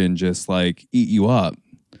frustration just eat you up.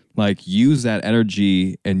 Use that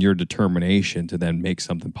energy and your determination to then make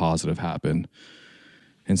something positive happen.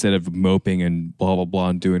 Instead of moping and blah blah blah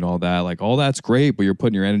and doing all that. All that's great, but you're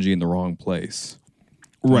putting your energy in the wrong place.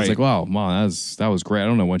 Right. It's wow, Mom, that was great. I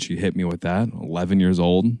don't know when she hit me with that. 11 years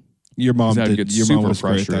old. Your mom did. Your mom was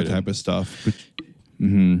great at that type of stuff.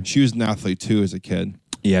 But she was an athlete too as a kid.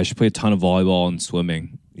 Yeah, she played a ton of volleyball and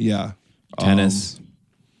swimming. Yeah. Tennis.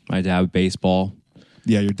 My dad, baseball.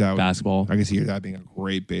 Yeah, your dad. Basketball. I can see your dad being a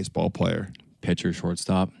great baseball player. Pitcher,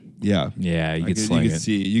 shortstop. Yeah. Yeah, you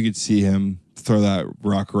could see him throw that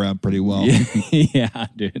rock around pretty well. Yeah,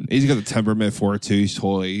 dude. He's got the temperament for it too.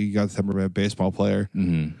 He got the temperament baseball player.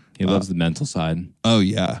 Mm-hmm. He loves the mental side. Oh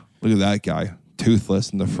yeah, look at that guy,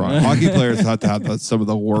 toothless in the front. Hockey players have to have some of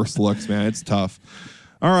the worst looks, man. It's tough.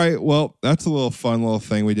 All right, well, that's a fun little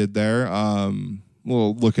thing we did there.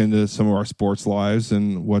 We'll look into some of our sports lives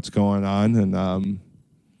and what's going on, and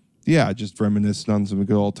just reminiscing on some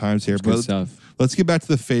good old times here. Good stuff. Let's get back to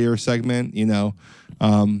the fader segment.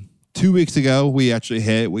 2 weeks ago, we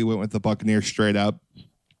went with the Buccaneers straight up.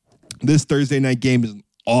 This Thursday night game is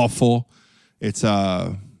awful. It's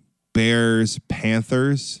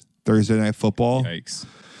Bears-Panthers, Thursday night football. Yikes.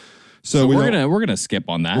 So we're gonna skip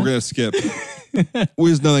on that. We're gonna skip.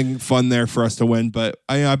 There's nothing fun there for us to win, but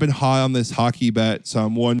I've been high on this hockey bet, so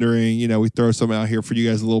I'm wondering, we throw something out here for you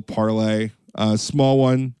guys, a little parlay. Small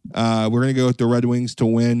one. We're gonna go with the Red Wings to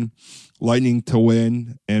win, Lightning to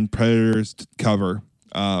win, and Predators to cover.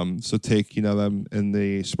 So take them in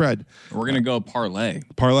the spread. We're gonna go parlay.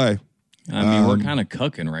 Parlay. I mean, we're kind of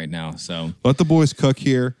cooking right now, so let the boys cook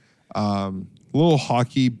here. A little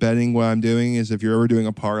hockey betting. What I'm doing is, if you're ever doing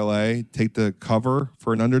a parlay, take the cover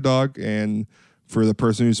for an underdog, and for the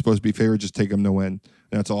person who's supposed to be favored, just take them to win.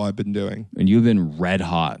 And that's all I've been doing. And you've been red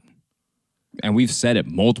hot. And we've said it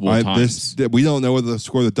multiple times. We don't know what the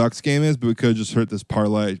score of the Ducks game is, but we could just hurt this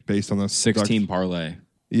parlay based on the 16 parlay.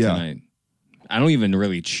 Yeah. Tonight. I don't even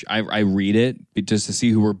really. I read it just to see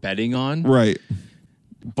who we're betting on. Right.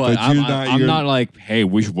 But I'm not like, hey,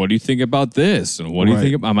 what do you think about this? And what do you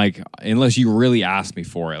think about? I'm like, unless you really ask me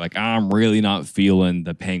for it, like, I'm really not feeling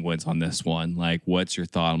the Penguins on this one. Like, what's your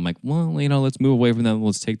thought? I'm like, well, let's move away from them.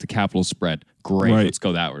 Let's take the capital spread. Great. Let's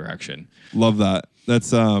go that direction. Love that.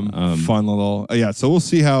 That's fun little. So we'll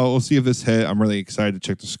see if this hit. I'm really excited to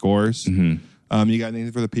check the scores. Mm-hmm. You got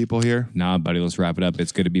anything for the people here? Nah, buddy, let's wrap it up.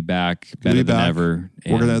 It's good to be back. Better than ever.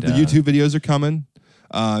 The YouTube videos are coming.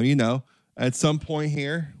 At some point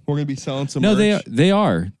here, we're gonna be selling some merch. No, they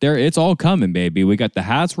are. It's all coming, baby. We got the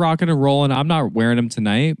hats rocking and rolling. I'm not wearing them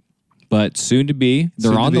tonight, but soon to be.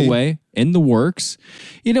 They're on the way, in the works.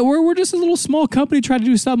 We're just a little small company trying to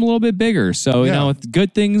do something a little bit bigger. So,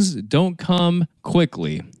 good things don't come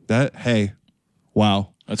quickly.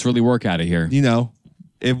 Wow. Let's really work at it here.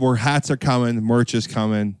 If hats are coming, merch is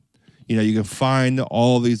coming. You can find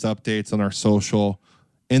all these updates on our social.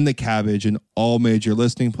 In the Cabbage and all major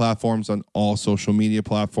listening platforms, on all social media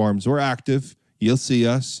platforms. We're active. You'll see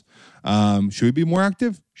us. Should we be more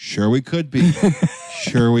active? Sure we could be.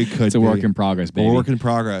 It's a work in progress, baby. We're a work in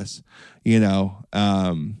progress. We're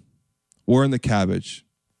in the Cabbage.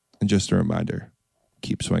 And just a reminder,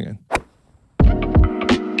 keep swinging. In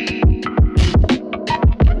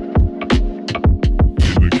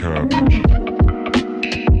the Cabbage.